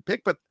number 2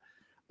 pick, but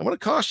I want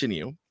to caution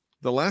you.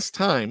 The last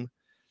time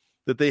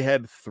that they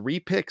had 3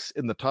 picks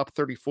in the top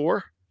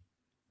 34,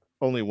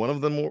 only one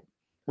of them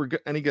were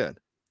any good.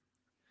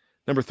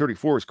 Number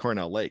 34 is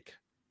Cornell Lake.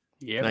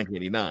 Yeah,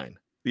 1989.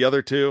 The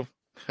other 2,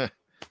 not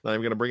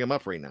even going to bring them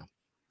up right now.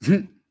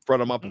 Brought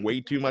them up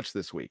way too much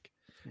this week.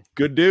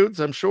 Good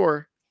dudes, I'm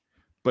sure,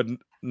 but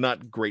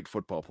not great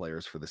football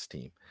players for this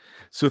team.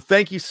 So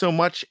thank you so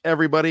much,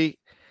 everybody.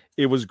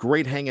 It was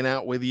great hanging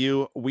out with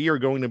you. We are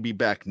going to be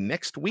back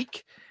next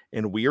week,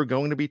 and we are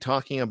going to be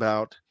talking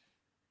about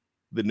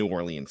the New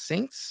Orleans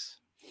Saints,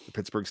 the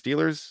Pittsburgh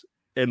Steelers,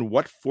 and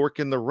what fork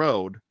in the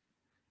road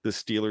the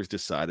Steelers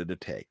decided to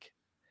take.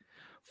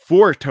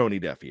 For Tony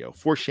Defeo,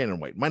 for Shannon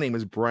White, my name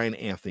is Brian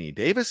Anthony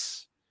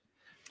Davis.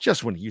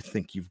 Just when you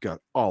think you've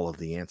got all of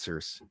the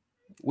answers,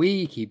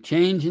 we keep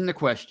changing the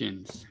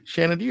questions.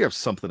 Shannon, do you have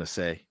something to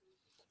say?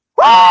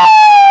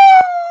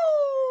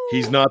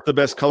 He's not the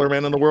best color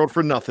man in the world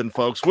for nothing,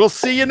 folks. We'll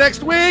see you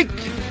next week.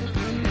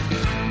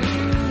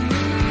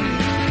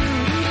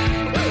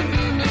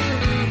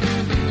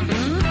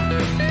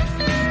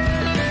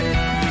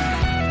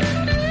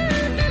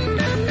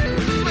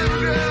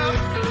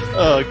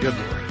 Oh, good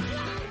Lord.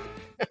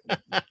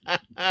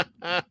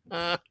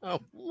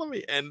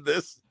 end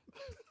this.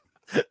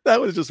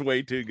 That was just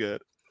way too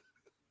good.